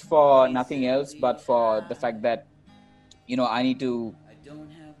for nothing else, but for the fact that you know I need to,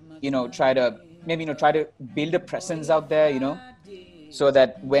 you know, try to build a presence out there, you know, so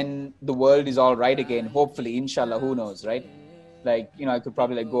that when the world is all right again, hopefully, inshallah, who knows, right? Like, you know, I could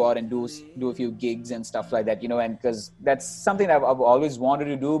probably like go out and do a few gigs and stuff like that, you know, and because that's something that I've always wanted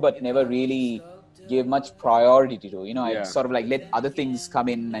to do, but never really gave much priority to, you know. I sort of like let other things come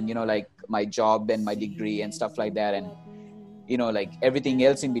in, and, you know, like my job and my degree and stuff like that. And, you know, like everything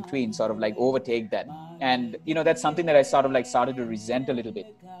else in between sort of like overtake that. And, you know, that's something that I sort of like started to resent a little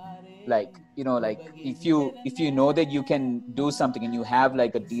bit. Like, you know, like if you know that you can do something and you have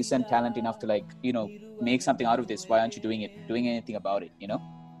like a decent talent enough to like, you know, make something out of this, why aren't you doing anything about it, you know?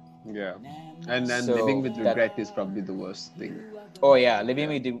 Yeah. And so living with regret is probably the worst thing. Oh yeah, living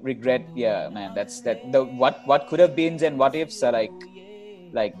with regret, yeah, man, that's the what could have been and what ifs are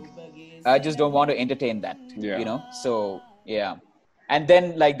like I just don't want to entertain that, you know. So yeah. And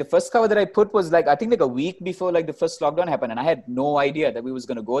then like the first cover that I put was like, I think like a week before like the first lockdown happened, and I had no idea that we was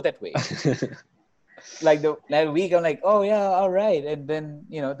going to go that way. Like that week I'm like, oh yeah, all right. And then,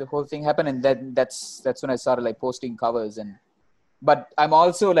 you know, the whole thing happened, and then that's when I started like posting covers. And but I'm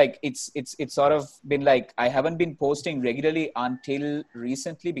also like, it's sort of been like, I haven't been posting regularly until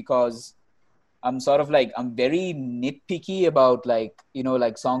recently, because I'm sort of like, I'm very nitpicky about like, you know,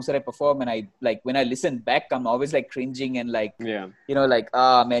 like songs that I perform, and I like when I listen back, I'm always like cringing and like, you know, like,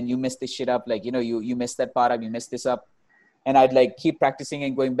 man, you messed this shit up. Like, you know, you messed that part up, you messed this up. And I'd like keep practicing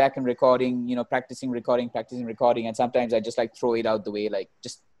and going back and recording, you know, practicing, recording. And sometimes I just like throw it out the way, like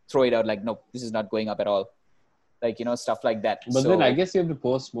just throw it out. Like, nope, this is not going up at all. Like, you know, stuff like that. But then I guess you have to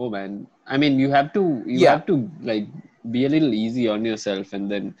post more, man. I mean, you have to like be a little easy on yourself,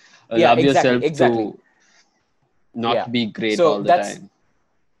 and then allow yourself to not be great all the time.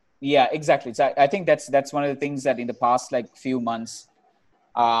 Yeah, exactly. So I think that's one of the things that in the past like few months,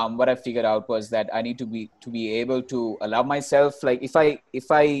 what I figured out was that I need to be able to allow myself, like if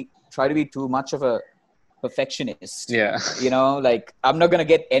I try to be too much of a perfectionist, you know, like I'm not gonna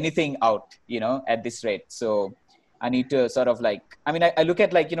get anything out, you know, at this rate. So I need to sort of like, I mean, I look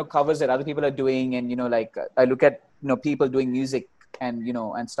at like, you know, covers that other people are doing, and, you know, like I look at, you know, people doing music and, you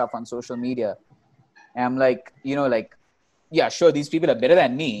know, and stuff on social media. And I'm like, you know, like, yeah, sure, these people are better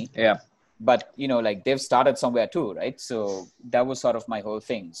than me. Yeah. But, you know, like they've started somewhere too, right? So that was sort of my whole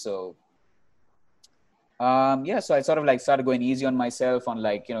thing. So, So I sort of like started going easy on myself on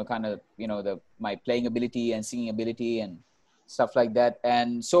like, kind of, my playing ability and singing ability and stuff like that.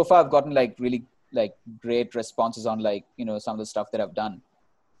 And so far I've gotten like really like great responses on like, some of the stuff that I've done.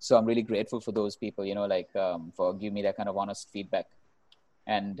 So I'm really grateful for those people, for giving me that kind of honest feedback.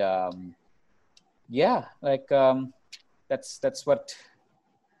 And that's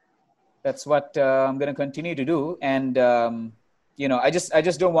what I'm going to continue to do. And I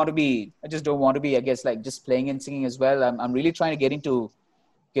just don't want to be I guess like just playing and singing as well. I'm really trying to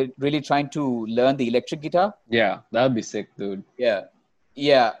trying to learn the electric guitar. Yeah, that would be sick, dude. Yeah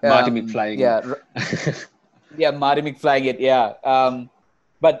Marty McFlying Marty McFlying it.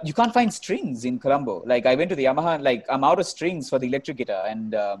 But you can't find strings in Colombo. Like I went to the Yamaha, like I'm out of strings for the electric guitar,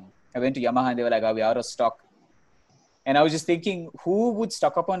 and I went to Yamaha and they were like, we're out of stock. And I was just thinking, who would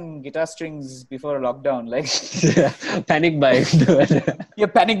stock up on guitar strings before a lockdown? Like, panic buying.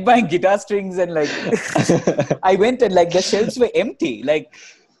 Panic buying guitar strings, and like, I went and like the shelves were empty. Like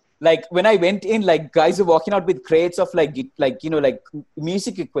when I went in, like guys were walking out with crates of like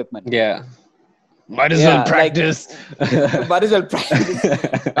music equipment. Yeah. Might as well practice. Might as well practice.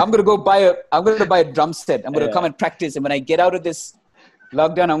 I'm gonna buy a drum set. I'm gonna come and practice. And when I get out of this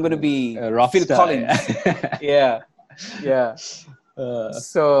lockdown, I'm gonna be Phil Collins. Yeah.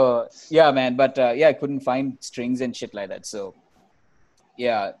 So yeah, man. But I couldn't find strings and shit like that. So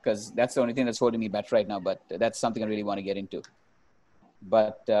yeah, because that's the only thing that's holding me back right now. But that's something I really want to get into.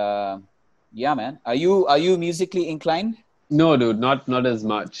 But yeah, man. Are you musically inclined? No, dude, not as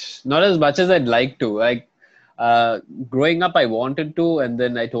much. Not as much as I'd like to. Like growing up, I wanted to, and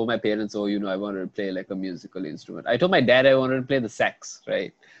then I told my parents, I wanted to play like a musical instrument. I told my dad I wanted to play the sax,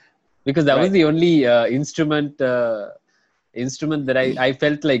 right? Because that was the only instrument that I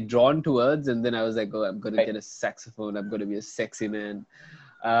felt like drawn towards. And then I was like, I'm going to get a saxophone. I'm going to be a sexy man.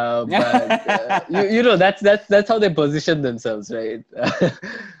 But that's how they position themselves, right?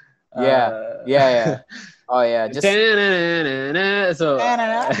 Yeah. Oh yeah, just so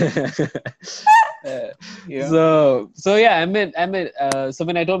yeah. So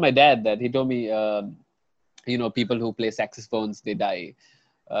when I told my dad that, he told me, people who play saxophones, they die.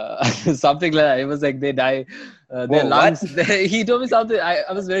 Something like that. It was like they die. Their lungs. He told me something.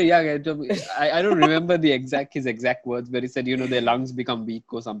 I was very young. I don't remember his exact words, but he said, their lungs become weak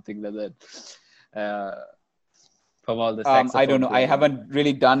or something like that. From all the I don't know. I haven't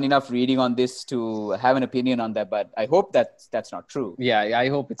really done enough reading on this to have an opinion on that, but I hope that's not true. Yeah, I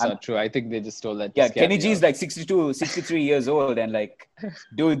hope it's not true. I think they just told that. Yeah, Kenny G is like 62, 63 years old, and like,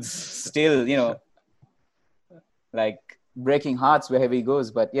 dude's still, like breaking hearts wherever he goes.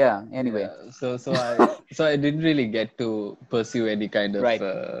 But yeah, anyway. Yeah, so I didn't really get to pursue any kind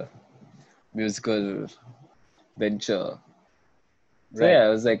of musical venture. So yeah, I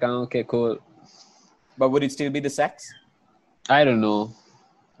was like, okay, cool. But would it still be the sax? I don't know.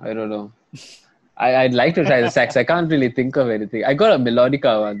 I'd like to try the sax. I can't really think of anything. I got a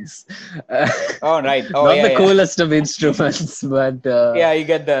melodica once. Right. Oh, not the coolest of instruments, but you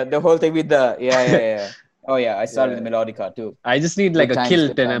get the whole thing with the Oh yeah, I started with the melodica too. I just need like a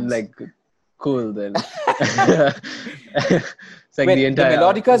kilt, and I'm like, cool then. It's like the entire. The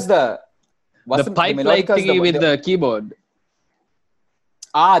melodica's the pipe-like thingy with the keyboard.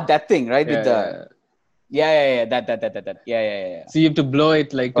 That thing, right? With the. Yeah. That. Yeah. So you have to blow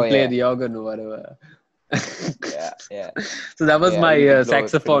it like to play the organ or whatever. Yeah. So that was my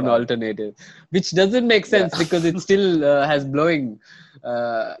saxophone alternative, which doesn't make sense because it still has blowing.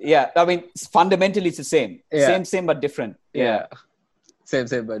 I mean, fundamentally it's the same. Same but different. Yeah. Same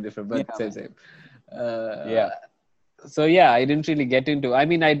but different, but same. So I didn't really get into. I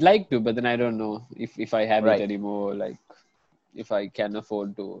mean, I'd like to, but then I don't know if I have it anymore. Like, if I can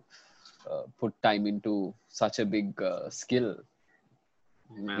afford to put time into such a big skill.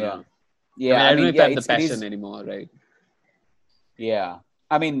 Yeah. I don't know if I have the passion anymore, right? Yeah.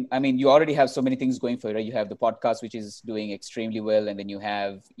 I mean, you already have so many things going for you, right? You have the podcast, which is doing extremely well. And then you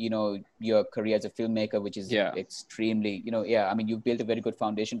have, your career as a filmmaker, which is extremely, I mean, you've built a very good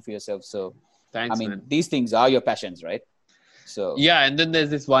foundation for yourself. So, thanks, I mean, man. These things are your passions, right? So and then there's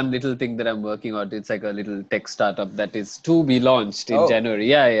this one little thing that I'm working on. It's like a little tech startup that is to be launched in January.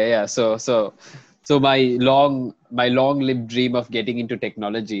 Yeah. So my long-lived dream of getting into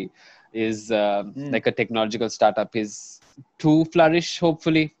technology is like a technological startup is to flourish,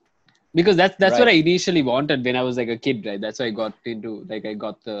 hopefully, because that's what I initially wanted when I was like a kid, right? That's why I got into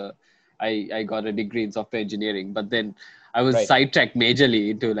I got a degree in software engineering, but then I was sidetracked majorly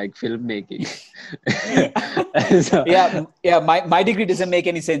into like filmmaking. So, my degree doesn't make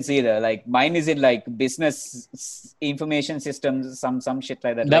any sense either. Like mine is in like business information systems, some shit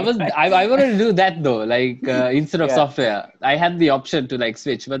like that. That was I wanted to do that though, like instead of software. I had the option to like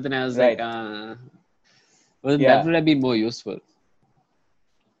switch, but then I was like, that would have been more useful.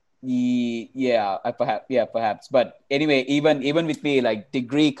 Perhaps. But anyway, even with me, like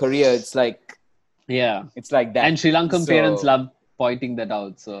degree career, it's like it's like that. And Sri Lankan parents love pointing that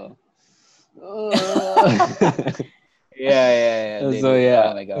out. So So oh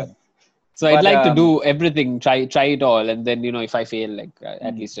my god. So I'd like to do everything, try it all, and then if I fail, like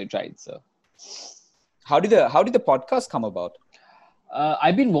at least I tried. So how did the podcast come about?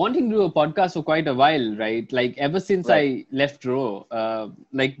 I've been wanting to do a podcast for quite a while, right? Like ever since I left Raw,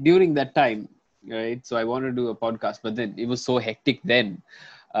 like during that time, right? So I wanted to do a podcast, but then it was so hectic then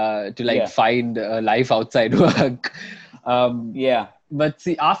to find a life outside work. But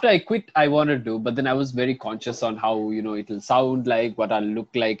see, after I quit, I wanted to, but then I was very conscious on how, it'll sound like, what I'll look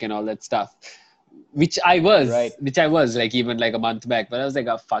like and all that stuff, which I was like even like a month back, but I was like,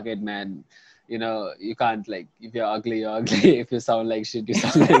 oh, fuck it, man. You can't, like, if you're ugly, you're ugly. If you sound like shit, you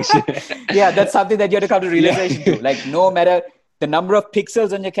sound like shit. Yeah, that's something that you have to come to realization to. Like, no matter the number of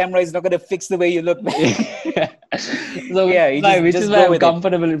pixels on your camera is not going to fix the way you look. So which is why I'm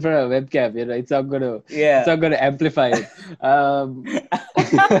comfortable in front of a webcam. It's not going to amplify it.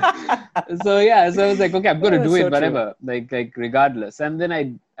 So I was like, okay, I'm going to do it, whatever, like regardless. And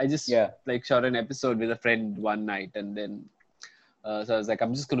then I just like shot an episode with a friend one night, and then. So I was like,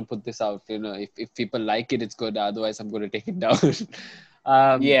 I'm just going to put this out. If people like it, it's good. Otherwise, I'm going to take it down.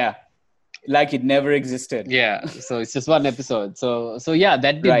 Like it never existed. Yeah. So it's just one episode. So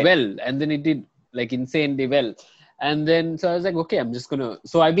that did well. And then it did like insanely well. And then, so I was like, okay, I'm just going to,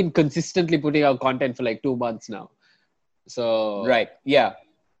 so I've been consistently putting out content for like 2 months now. So,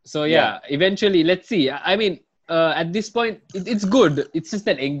 So eventually, let's see. I mean, at this point, it's good. It's just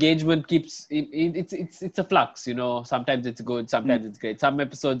that engagement keeps it's a flux. Sometimes it's good, sometimes it's great. Some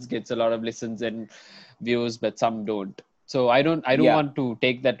episodes gets a lot of listens and views, but some don't. So I don't want to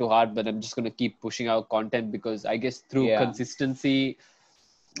take that to heart. But I'm just going to keep pushing out content, because I guess through consistency.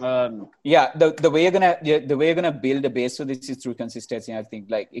 The way you're gonna build a base for this is through consistency. I think,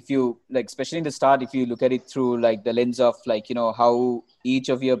 like, if you like, especially in the start, if you look at it through like the lens of like how each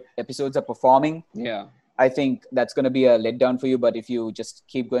of your episodes are performing. I think that's going to be a letdown for you. But if you just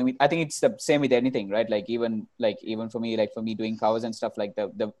keep going with, I think it's the same with anything, right? Like even for me doing covers and stuff, like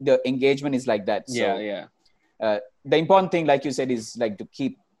the engagement is like that. So, the important thing, like you said, is like to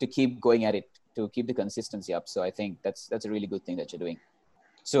keep going at it, to keep the consistency up. So I think that's a really good thing that you're doing.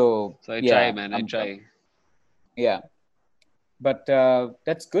 So I try, man. I try. But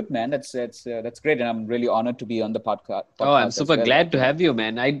that's good, man. That's great, and I'm really honored to be on the podcast. Oh, I'm super glad to have you,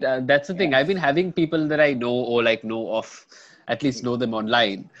 man. That's the thing. I've been having people that I know or like know of, at least know them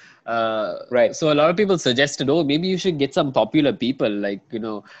online. So a lot of people suggested, maybe you should get some popular people, like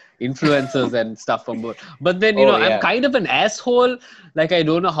influencers and stuff from both. But then I'm kind of an asshole. Like, I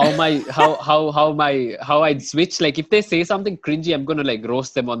don't know how I'd switch. Like, if they say something cringy, I'm gonna like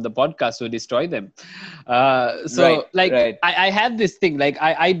roast them on the podcast or destroy them. I have this thing. Like,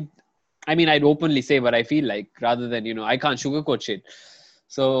 I mean, I'd openly say what I feel like, rather than I can't sugarcoat shit.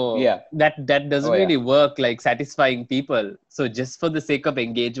 So that doesn't really work, like satisfying people. So just for the sake of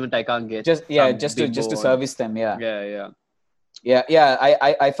engagement, I can't get just to service them. Yeah.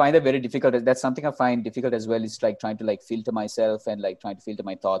 I find that very difficult. That's something I find difficult as well. It's like trying to like filter myself and like trying to filter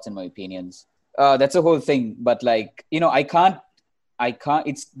my thoughts and my opinions. That's a whole thing. But like, I can't,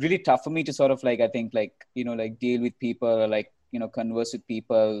 it's really tough for me to sort of like, I think like, like deal with people or like, converse with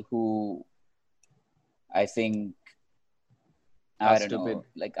people who I think, I don't know,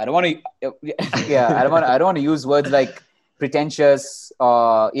 like, I don't want to, I don't want to use words like pretentious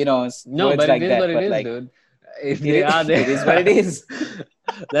or, words but like it is that. What it but is, like, dude. If they are there, it is what it is.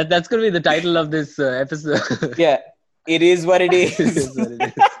 That's going to be the title of this episode. It is what it is.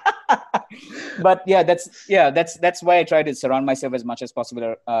 But that's why I try to surround myself as much as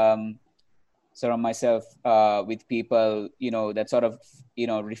possible. Surround myself with people, that sort of,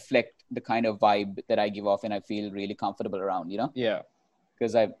 reflect the kind of vibe that I give off and I feel really comfortable around,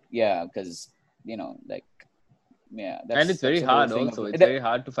 Because and it's very hard also. It's very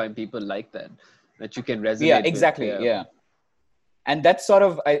hard to find people like that you can resonate with. And that's sort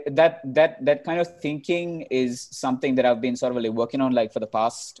of that kind of thinking is something that I've been sort of like working on like for the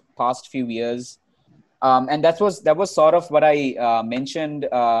past few years. And that was sort of what I mentioned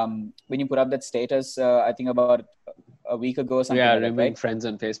when you put up that status, I think about a week ago or something. Removing friends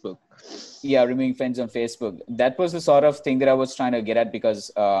on Facebook. Yeah, removing friends on Facebook. That was the sort of thing that I was trying to get at,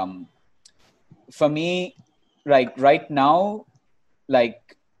 because for me, like right now,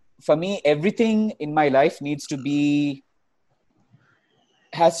 like for me, everything in my life needs to be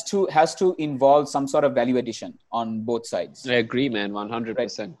has to involve some sort of value addition on both sides. I agree, man, 100%.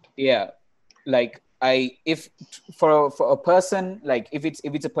 Right? Yeah, like if for a person, like if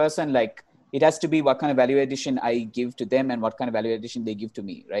it's a person, like it has to be what kind of value addition I give to them and what kind of value addition they give to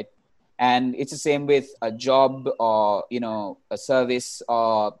me, right? And it's the same with a job or a service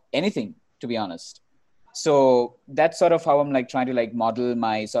or anything, to be honest. So that's sort of how I'm like trying to like model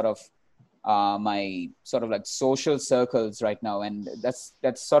my sort of like social circles right now. And that's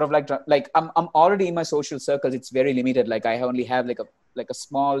sort of like I'm already in my social circles. It's very limited. Like I only have like a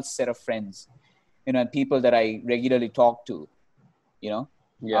small set of friends, and people that I regularly talk to, Yeah.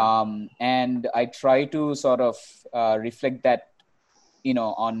 And I try to sort of reflect that,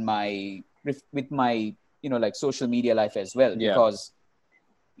 on with my, like social media life as well. Yeah. Because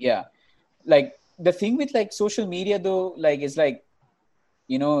like the thing with like social media though, like is like,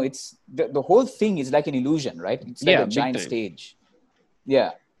 it's the whole thing is like an illusion, right? It's like a giant stage.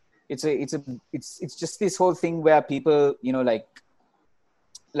 Yeah. It's just this whole thing where people,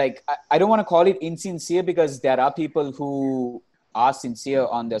 like I don't want to call it insincere, because there are people who are sincere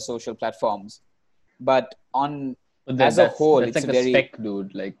on their social platforms, but as a whole, it's like a spec,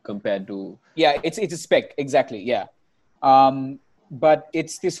 dude, like compared to. Yeah, it's a spec. Exactly. Yeah. But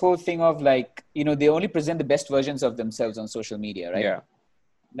it's this whole thing of like, they only present the best versions of themselves on social media, right? Yeah.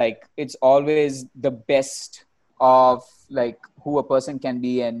 Like it's always the best of like who a person can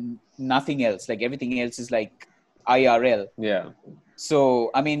be and nothing else. Like everything else is like IRL. Yeah. So,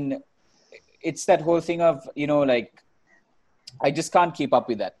 I mean, it's that whole thing of, like, I just can't keep up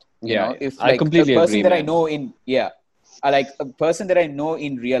with that. If like I completely a person agree, that man. I know like a person that I know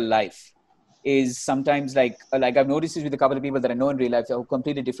in real life is sometimes like I've noticed this with a couple of people that I know in real life, are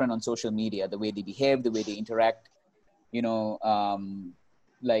completely different on social media, the way they behave, the way they interact,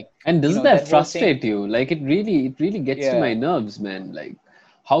 like. And doesn't that frustrate you? Like it really gets to my nerves, man. Like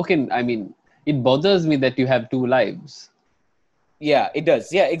it bothers me that you have two lives. Yeah, it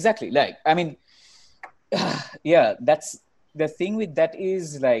does. Yeah, exactly. Like, I mean, yeah, that's the thing with that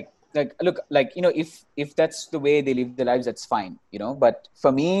is like, look, like, if that's the way they live their lives, that's fine, but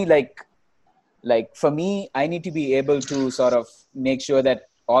for me, for me, I need to be able to sort of make sure that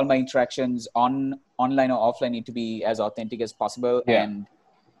all my interactions online or offline need to be as authentic as possible. Yeah. And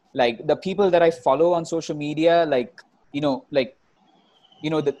like the people that I follow on social media, like, the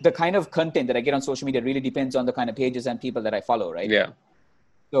kind of content that I get on social media really depends on the kind of pages and people that I follow, right? Yeah.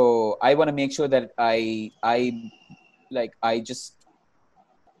 So I want to make sure that I just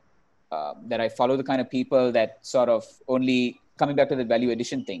that I follow the kind of people that sort of only, coming back to the value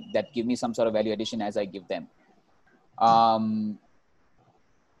addition thing, that give me some sort of value addition as I give them.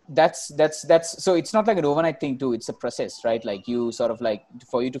 That's so it's not like an overnight thing too. It's a process, right? Like you sort of like,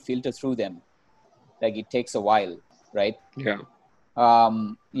 for you to filter through them, like it takes a while, right? Yeah.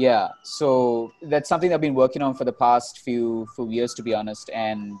 So that's something I've been working on for the past few years, to be honest,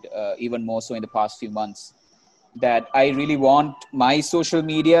 and even more so in the past few months, that I really want my social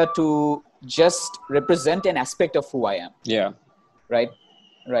media to just represent an aspect of who I am. Yeah. Right.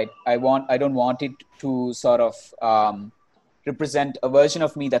 I don't want it to sort of represent a version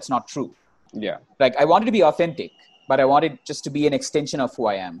of me that's not true. Yeah. Like I want it to be authentic, but I want it just to be an extension of who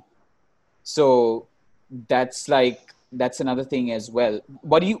I am. So that's another thing as well.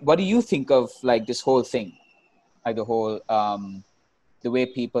 What do you think of like this whole thing, like the whole the way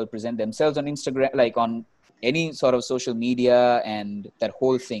people present themselves on Instagram, like on any sort of social media, and that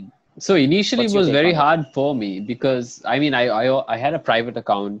whole thing? So initially it was very hard for me, because I had a private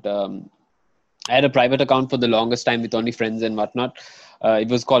account. I had a private account for the longest time with only friends and whatnot. It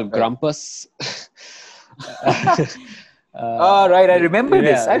was called Grumpus. Right. I remember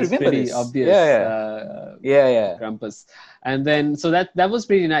this. I remember pretty this. Obvious. Yeah. Grumpus. And then, so that was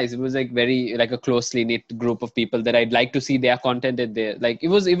pretty nice. It was like very, like a closely knit group of people that I'd like to see their content in there. Like it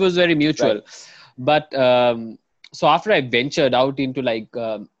was very mutual. Right. But, so after I ventured out into like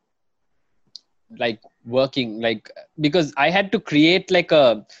working, like, because I had to create like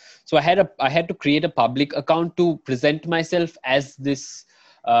I had to create a public account to present myself as this,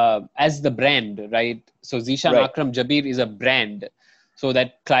 as the brand, right? So Zishan Akram Jabir is a brand, so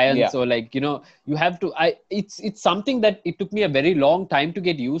that clients or like, you have to, it's something that it took me a very long time to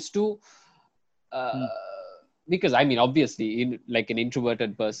get used to, because obviously in like an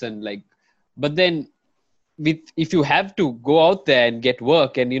introverted person, like, but then if you have to go out there and get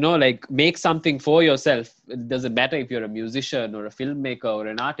work and, like make something for yourself, it doesn't matter if you're a musician or a filmmaker or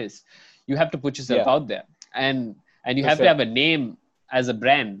an artist, you have to put yourself out there, and you have to have a name as a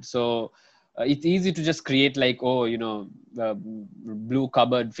brand. So it's easy to just create like, blue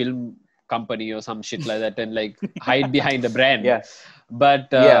cupboard film company or some shit like that and like hide behind a brand.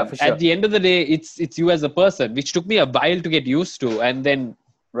 But at the end of the day, it's you as a person, which took me a while to get used to, and then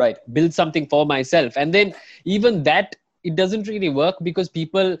build something for myself. And then even that, it doesn't really work because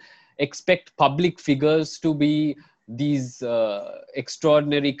people expect public figures to be these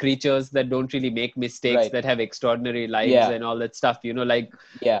extraordinary creatures that don't really make mistakes, that have extraordinary lives and all that stuff, like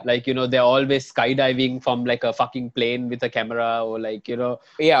they're always skydiving from like a fucking plane with a camera, or like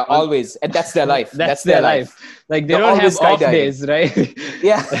always, and that's their life. That's their life. Like they don't have off days, right?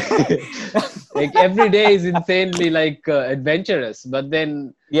 Like every day is insanely like adventurous, but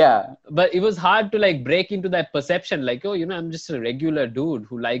then but it was hard to like break into that perception, like, I'm just a regular dude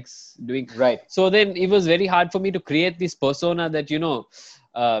who likes doing so then it was very hard for me to create this persona that it's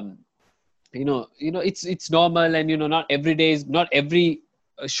normal, and not every day is, not every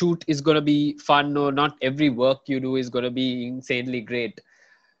shoot is going to be fun, or not every work you do is going to be insanely great,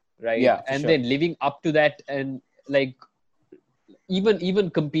 right? And then living up to that, and like even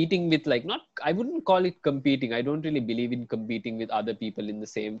competing with like, not, I wouldn't call it competing. I don't really believe in competing with other people in the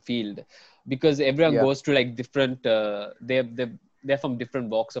same field, because everyone goes to like different, they're from different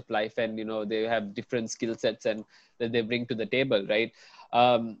walks of life, and they have different skill sets and that they bring to the table, right?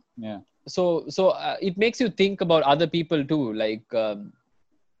 So it makes you think about other people too, like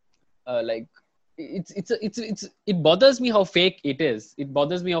it bothers me how fake it is. It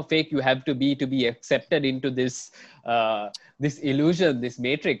bothers me how fake you have to be accepted into this this illusion, this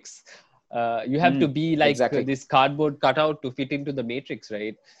matrix. You have to be like this cardboard cutout to fit into the matrix,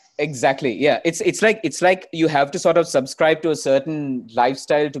 right? Exactly. Yeah. It's like you have to sort of subscribe to a certain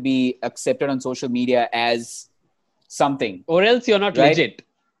lifestyle to be accepted on social media as something, or else you're not legit.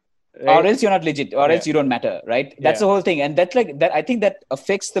 Right? Or else you're not legit, or else you don't matter, right? That's the whole thing. And that's like that. I think that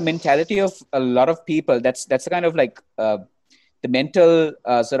affects the mentality of a lot of people. That's the kind of like the mental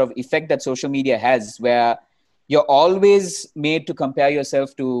sort of effect that social media has, where you're always made to compare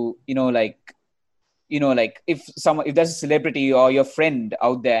yourself to, like if there's a celebrity or your friend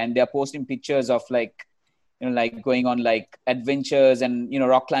out there and they're posting pictures of like, like going on like adventures and,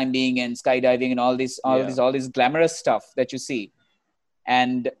 rock climbing and skydiving and all this glamorous stuff that you see.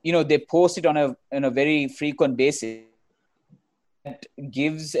 And they post it on a very frequent basis. That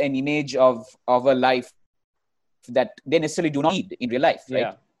gives an image of a life that they necessarily do not need in real life,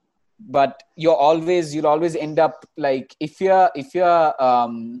 right? But you'll always end up like, if you're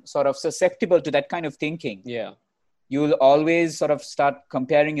sort of susceptible to that kind of thinking, you'll always sort of start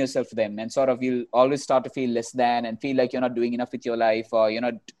comparing yourself to them, and sort of you'll always start to feel less than and feel like you're not doing enough with your life, or you're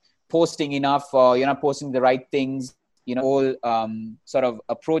not posting enough, or you're not posting the right things. Whole sort of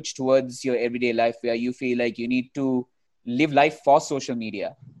approach towards your everyday life, where you feel like you need to live life for social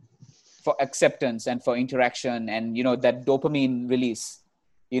media, for acceptance and for interaction, and that dopamine release,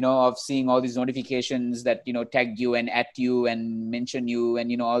 of seeing all these notifications that tag you and at you and mention you,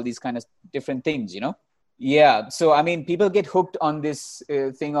 and all these kind of different things. So I mean, people get hooked on this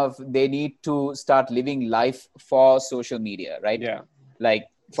thing of they need to start living life for social media, right? Like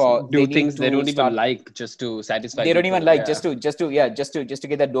for do things they don't even like just to satisfy they don't even like just to get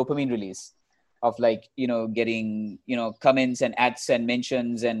that dopamine release of like getting comments and ads and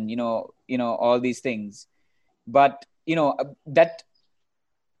mentions and all these things. But that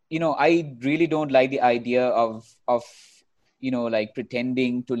I really don't like the idea of like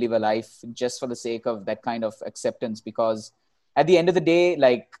pretending to live a life just for the sake of that kind of acceptance, because at the end of the day,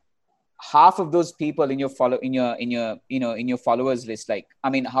 like half of those people in your followers list, like, I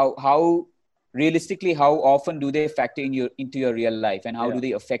mean, how realistically, how often do they factor into your real life, and how do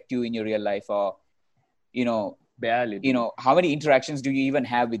they affect you in your real life, or barely, how many interactions do you even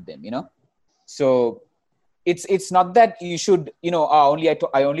have with them? So it's not that you should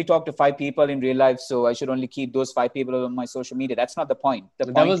I only talk to 5 people in real life, so I should only keep those 5 people on my social media. That's not the point.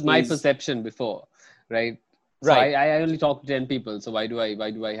 That was my perception before, right? So I only talk to 10 people. So why do I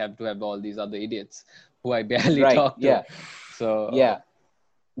have to have all these other idiots who I barely talk to? So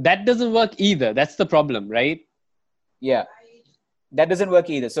that doesn't work either. That's the problem, right? That doesn't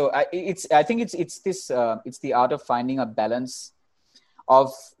work either. So I think it's the art of finding a balance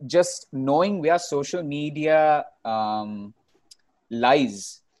of just knowing where social media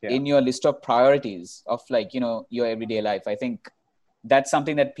lies in your list of priorities of like your everyday life. I think that's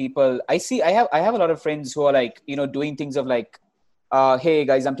something that people I have a lot of friends who are like doing things of like hey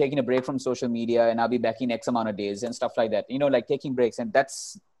guys, I'm taking a break from social media and I'll be back in X amount of days and stuff like that, you know, like taking breaks. And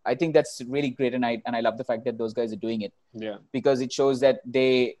I think that's really great. And I love the fact that those guys are doing it. Yeah. Because it shows that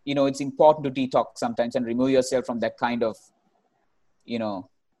they, you know, it's important to detox sometimes and remove yourself from that kind of, you know,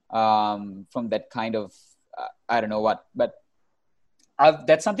 from that kind of, I don't know what, but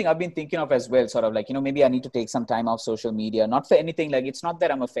that's something I've been thinking of as well. Sort of like, you know, maybe I need to take some time off social media, not for anything. Like, it's not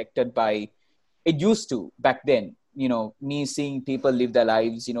that I'm affected by, it used to back then, you know, me seeing people live their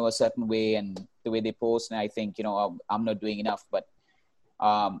lives, you know, a certain way and the way they post. And I think, you know, I'm not doing enough, but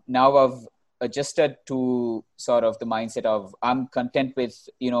now I've adjusted to sort of the mindset of I'm content with,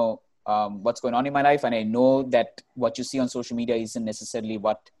 you know, what's going on in my life. And I know that what you see on social media isn't necessarily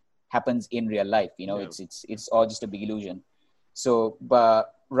what happens in real life. You know, it's all just a big illusion. So,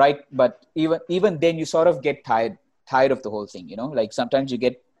 but even then you sort of get tired of the whole thing, you know, like sometimes you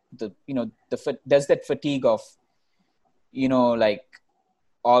get there's that fatigue of, you know, like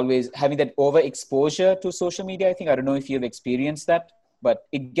always having that overexposure to social media. I think, I don't know if you've experienced that, but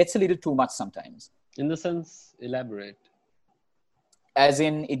it gets a little too much sometimes. In the sense, elaborate. As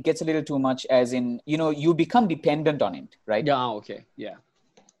in, it gets a little too much, as in, you know, you become dependent on it, right? Yeah. Okay. Yeah.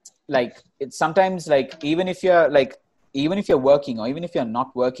 Like it's sometimes like, even if you're working or even if you're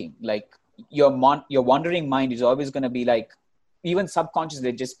not working, like your wandering mind is always going to be like, even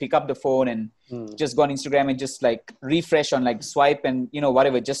subconsciously just pick up the phone and just go on Instagram and just like refresh on, like swipe and, you know,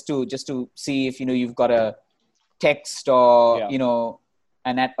 whatever, just to see if, you know, you've got a text or, you know,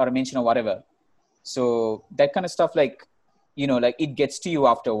 an ad or a mention or whatever. So that kind of stuff, like, you know, like it gets to you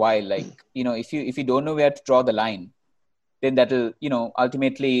after a while. Like, you know, if you don't know where to draw the line, then that'll, you know,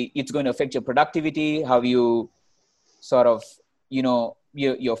 ultimately it's going to affect your productivity, how you sort of, you know,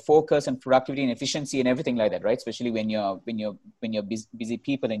 your focus and productivity and efficiency and everything like that, right? Especially when you're busy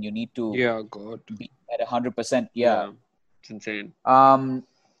people and you need to be at 100%. Yeah, it's insane.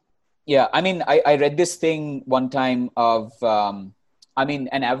 Yeah, I mean, I read this thing one time of, I mean,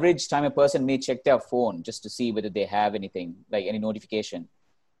 an average time a person may check their phone just to see whether they have anything, like any notification,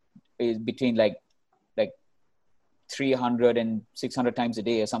 is between like 300 and 600 times a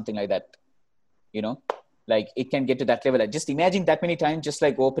day or something like that, you know? Like it can get to that level. Just imagine that many times, just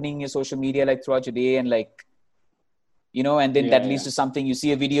like opening your social media, like throughout your day, and like, you know, and then that leads to something. You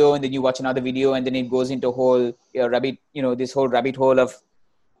see a video and then you watch another video and then it goes into this whole rabbit hole of,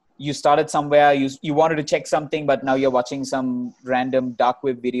 you started somewhere, you wanted to check something, but now you're watching some random dark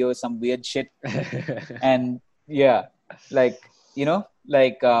web video, some weird shit. And yeah, like, you know,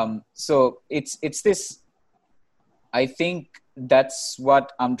 like, so it's this, I think that's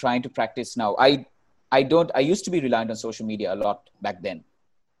what I'm trying to practice now. I used to be reliant on social media a lot back then.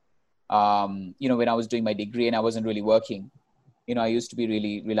 You know, when I was doing my degree and I wasn't really working, you know, I used to be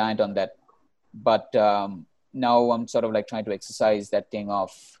really reliant on that. But now I'm sort of like trying to exercise that thing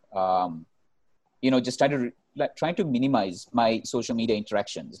of, you know, just trying to minimize my social media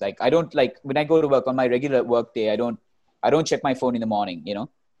interactions. Like I don't, like when I go to work on my regular work day, I don't check my phone in the morning, you know.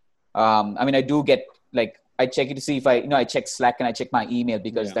 I mean, I do get like, I check it to see if I check Slack and I check my email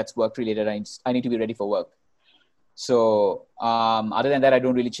because that's work related. I need to be ready for work. So other than that, I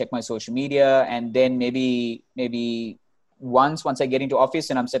don't really check my social media. And then maybe once I get into office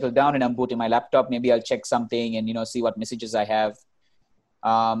and I'm settled down and I'm booting my laptop, maybe I'll check something and, you know, see what messages I have.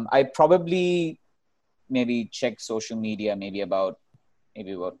 I probably maybe check social media maybe about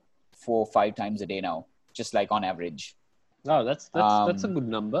 4 or 5 times a day now, just like on average. Oh, that's a good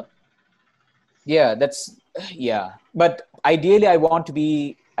number. Yeah, but ideally I want to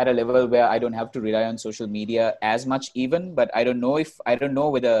be at a level where I don't have to rely on social media as much even, but I don't know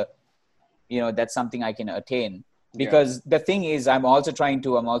whether, you know, that's something I can attain, because the thing is, I'm also trying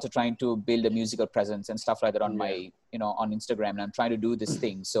to build a musical presence and stuff like that on my, you know, on Instagram, and I'm trying to do this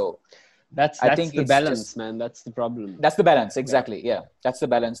thing. So I think the balance, man. That's the problem. That's the balance. Exactly. Yeah. That's the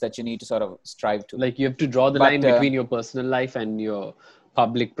balance that you need to sort of strive to. Like you have to draw the line between your personal life and your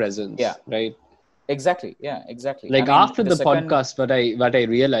public presence. Yeah. Right. Exactly. Yeah, exactly. Like after the podcast, what I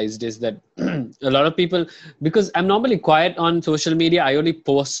realized is that a lot of people, because I'm normally quiet on social media, I only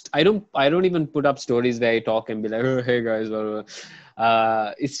post. I don't even put up stories where I talk and be like, oh, hey guys, blah, blah,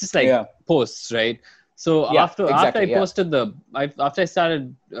 blah. It's just like posts, right? So after I posted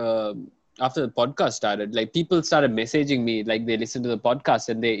after the podcast started, like people started messaging me, like they listen to the podcast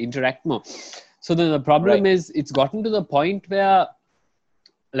and they interact more. So then the problem is, it's gotten to the point where,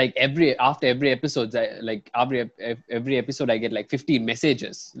 like after every episode, every episode I get like 15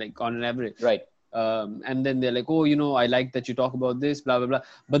 messages, like on an average. Right. And then they're like, oh, you know, I like that you talk about this, blah, blah, blah.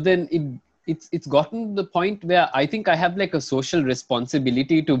 But then it's gotten to the point where I think I have like a social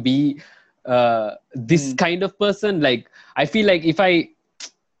responsibility to be this kind of person. Like, I feel like if I,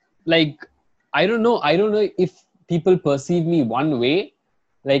 like, I don't know if people perceive me one way,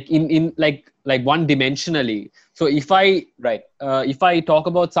 like in like one dimensionally. So if I if I talk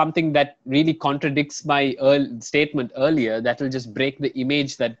about something that really contradicts my statement earlier, that will just break the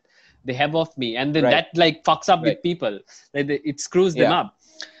image that they have of me, and then that like fucks up with people. Like, it screws them up.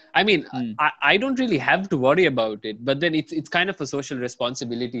 I mean, I don't really have to worry about it, but then it's kind of a social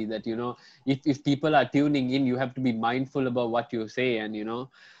responsibility that, you know, if people are tuning in, you have to be mindful about what you say, and, you know,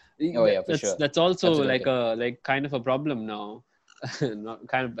 that's also like a kind of a problem now. Not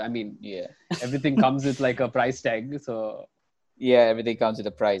kind of, I mean, everything comes with like a price tag, so everything comes with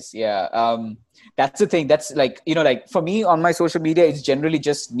a price. That's the thing. That's like, you know, like for me on my social media, it's generally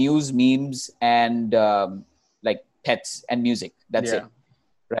just news, memes, and like pets and music. That's it.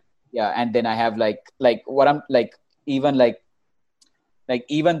 And then I have like what I'm like, even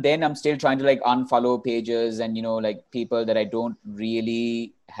then I'm still trying to like unfollow pages and, you know, like people that I don't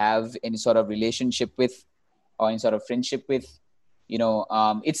really have any sort of relationship with or any sort of friendship with, you know.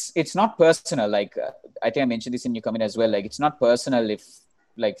 It's not personal. Like I think I mentioned this in your comment as well. Like, it's not personal if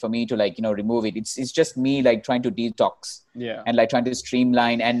like for me to like, you know, remove it. It's just me like trying to detox and like trying to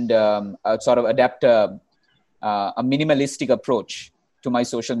streamline and sort of adapt a minimalistic approach to my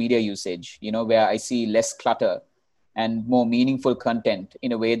social media usage, you know, where I see less clutter and more meaningful content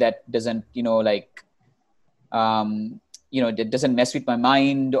in a way that doesn't, you know, like, you know, that doesn't mess with my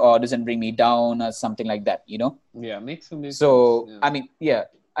mind or doesn't bring me down or something like that, you know? Makes sense. So, I mean,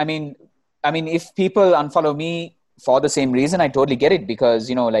 I mean, if people unfollow me for the same reason, I totally get it, because,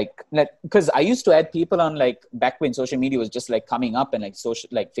 you know, like, because I used to add people on, like, back when social media was just like coming up and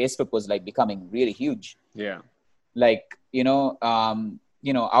like Facebook was like becoming really huge. Like, you know,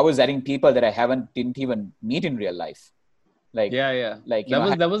 I was adding people that I didn't even meet in real life. Like, like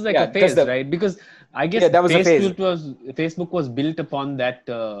that was like a phase, right? Because I guess that was Facebook was built upon that.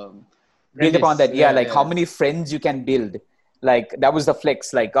 Like how many friends you can build. Like that was the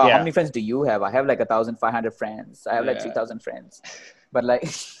flex. Like, how many friends do you have? I have like 1,500 friends. I have like 3,000 friends. But like,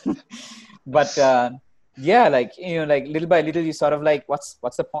 like, you know, like little by little, you sort of like, what's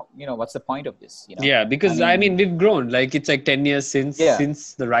the point? You know, what's the point of this? You know? Because I mean, we've grown. Like, it's like 10 years since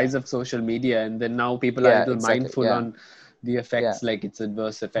the rise of social media, and then now people are a little mindful on the effects, like its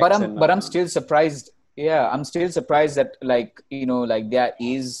adverse effects. But I'm still surprised. I'm still surprised that, like, you know, like there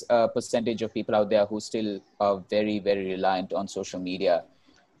is a percentage of people out there who still are very, very reliant on social media.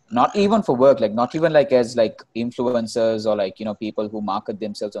 Not even for work, like not even like as like influencers or like, you know, people who market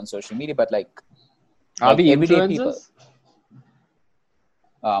themselves on social media, but like, are we influencers?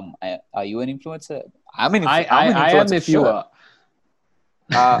 Are you an influencer? I'm an influencer. I am if you are.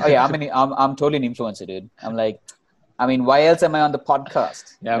 I'm totally an influencer, dude. I'm like, I mean, why else am I on the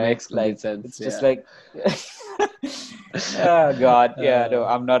podcast? Right? Makes complete sense. It's just like, oh God, no,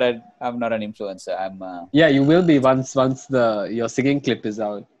 I'm not an influencer. I'm. You will be once your singing clip is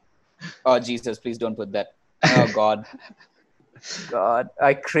out. Oh Jesus, please don't put that. Oh God. God,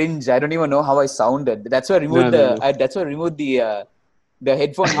 I cringe. I don't even know how I sounded. That's why I removed that's why I removed the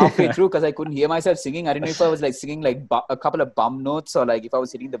headphone halfway through, because I couldn't hear myself singing. I didn't know if I was like singing like a couple of bum notes, or like if I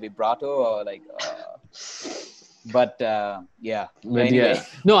was hitting the vibrato, or like. But anyway.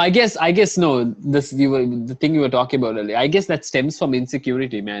 No, I guess no. The thing you were talking about earlier. I guess that stems from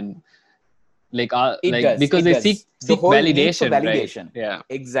insecurity, man. Like, because they seek validation, right? Yeah,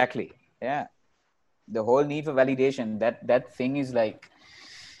 exactly. Yeah, the whole need for validation. That thing is like,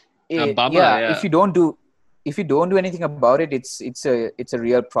 a bummer. If you don't do anything about it, it's a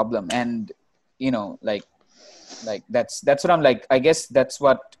real problem. And, you know, like that's what I'm like. I guess that's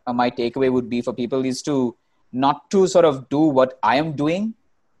what my takeaway would be for people, is to not to sort of do what I am doing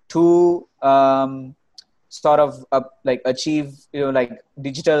to sort of like achieve, you know, like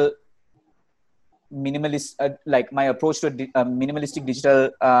digital minimalist, like my approach to a minimalistic digital,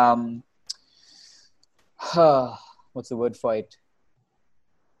 what's the word for it?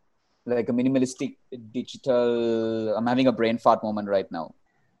 Like a minimalistic digital, I'm having a brain fart moment right now.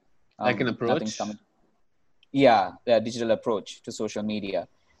 Like an approach? Digital approach to social media.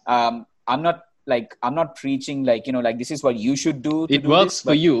 I'm not preaching like, you know, like this is what you should do. It works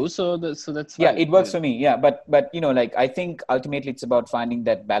for you, so that's fine. It works for me. But you know, like I think ultimately it's about finding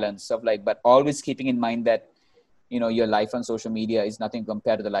that balance of like, but always keeping in mind that, you know, your life on social media is nothing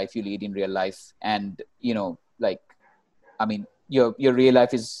compared to the life you lead in real life. And, you know, like, I mean, your real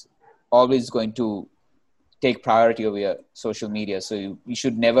life is always going to take priority over your social media. So you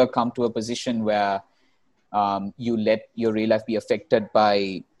should never come to a position where you let your real life be affected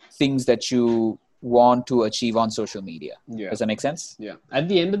by things that you want to achieve on social media. Does that make sense? Yeah. At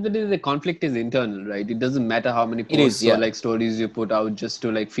the end of the day, the conflict is internal, right? It doesn't matter how many posts or like stories you put out just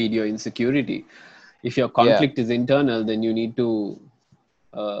to like feed your insecurity. If your conflict is internal, then you need to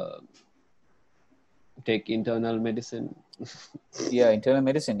take internal medicine. Internal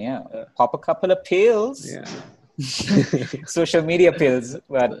medicine. Pop a couple of pills. Social media pills,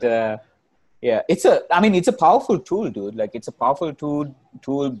 but it's a powerful tool, dude. Like, it's a powerful tool.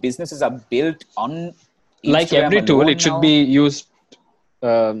 Businesses are built on Instagram like every tool. It should be used.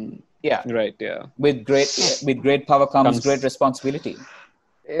 Right. Yeah. With great power comes great responsibility.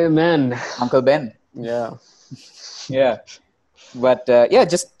 Amen. Uncle Ben. Yeah. Yeah. But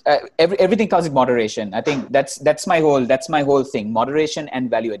just everything comes with moderation. I think that's my whole thing. Moderation and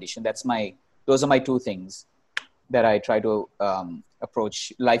value addition. Those are my two things that I try to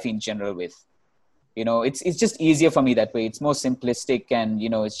approach life in general with. You know, it's just easier for me that way. It's more simplistic, and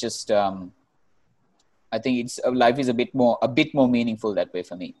it's just I think life is a bit more meaningful that way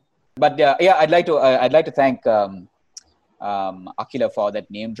for me. But I'd like to thank Akila for that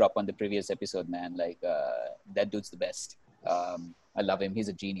name drop on the previous episode, man. Like, that dude's the best. I love him. He's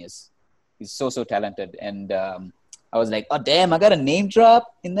a genius. He's so talented. And I was like, oh damn, I got a name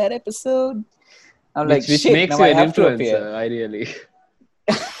drop in that episode. I'm like, which shit, makes you an influencer, ideally.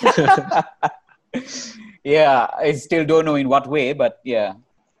 Yeah, I still don't know in what way, but yeah.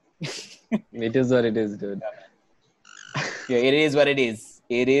 It is what it is, dude. Yeah, it is what it is.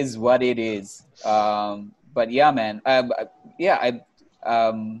 It is what it is. But yeah, man. I'd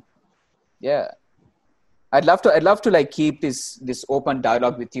love to like keep this open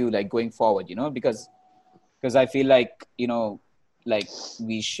dialogue with you, like, going forward, because I feel like, like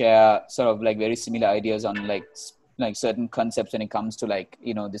we share sort of like very similar ideas on like certain concepts when it comes to like,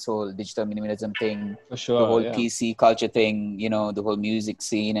 this whole digital minimalism thing, for sure, the whole PC culture thing, the whole music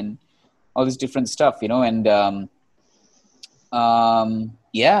scene and all this different stuff, and I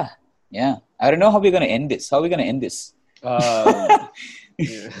don't know how we're going to end this.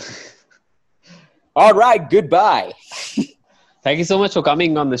 All right, goodbye. Thank you so much for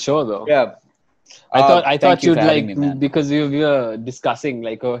coming on the show, though. Yeah. I thought you'd like me, because we were discussing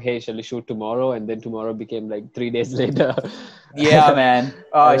like, oh, hey, shall we shoot tomorrow? And then tomorrow became like 3 days later. Yeah, man.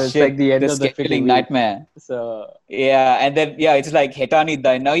 Oh shit! Like the end of the scheduling nightmare. So yeah, and then it's like hetani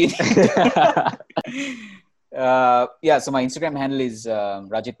dai. Now you. So my Instagram handle is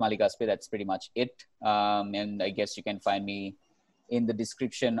Rajit Maligaspe. That's pretty much it. And I guess you can find me in the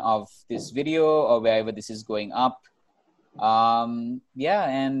description of this video or wherever this is going up.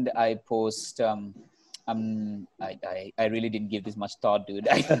 And I post I really didn't give this much thought, dude.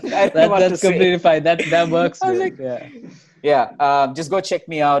 That's completely fine. That works. Like, just go check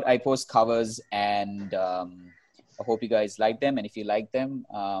me out. I post covers, and I hope you guys like them. And if you like them,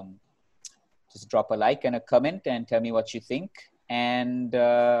 just drop a like and a comment and tell me what you think, and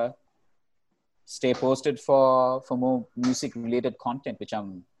stay posted for more music related content, which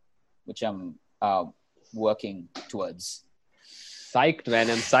I'm working towards. Psyched, man.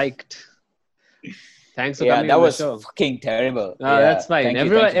 I'm psyched. Thanks for coming that on was the show. Fucking terrible. No, that's fine.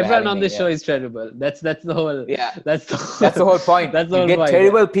 Everyone on this show is terrible. That's the whole. Yeah. That's the whole point. That's the whole point. You get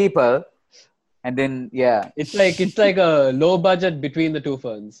terrible people, and then it's like a low budget Between the Two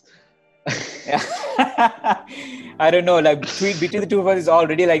Ferns. I don't know. Like between the two of us is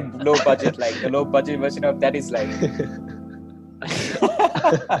already like low budget. Like the low budget version of that is like.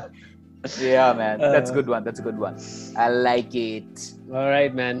 Yeah, man. That's a good one. I like it. All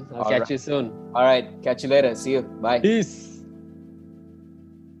right, man. I'll catch you soon. All right. Catch you later. See you. Bye. Peace.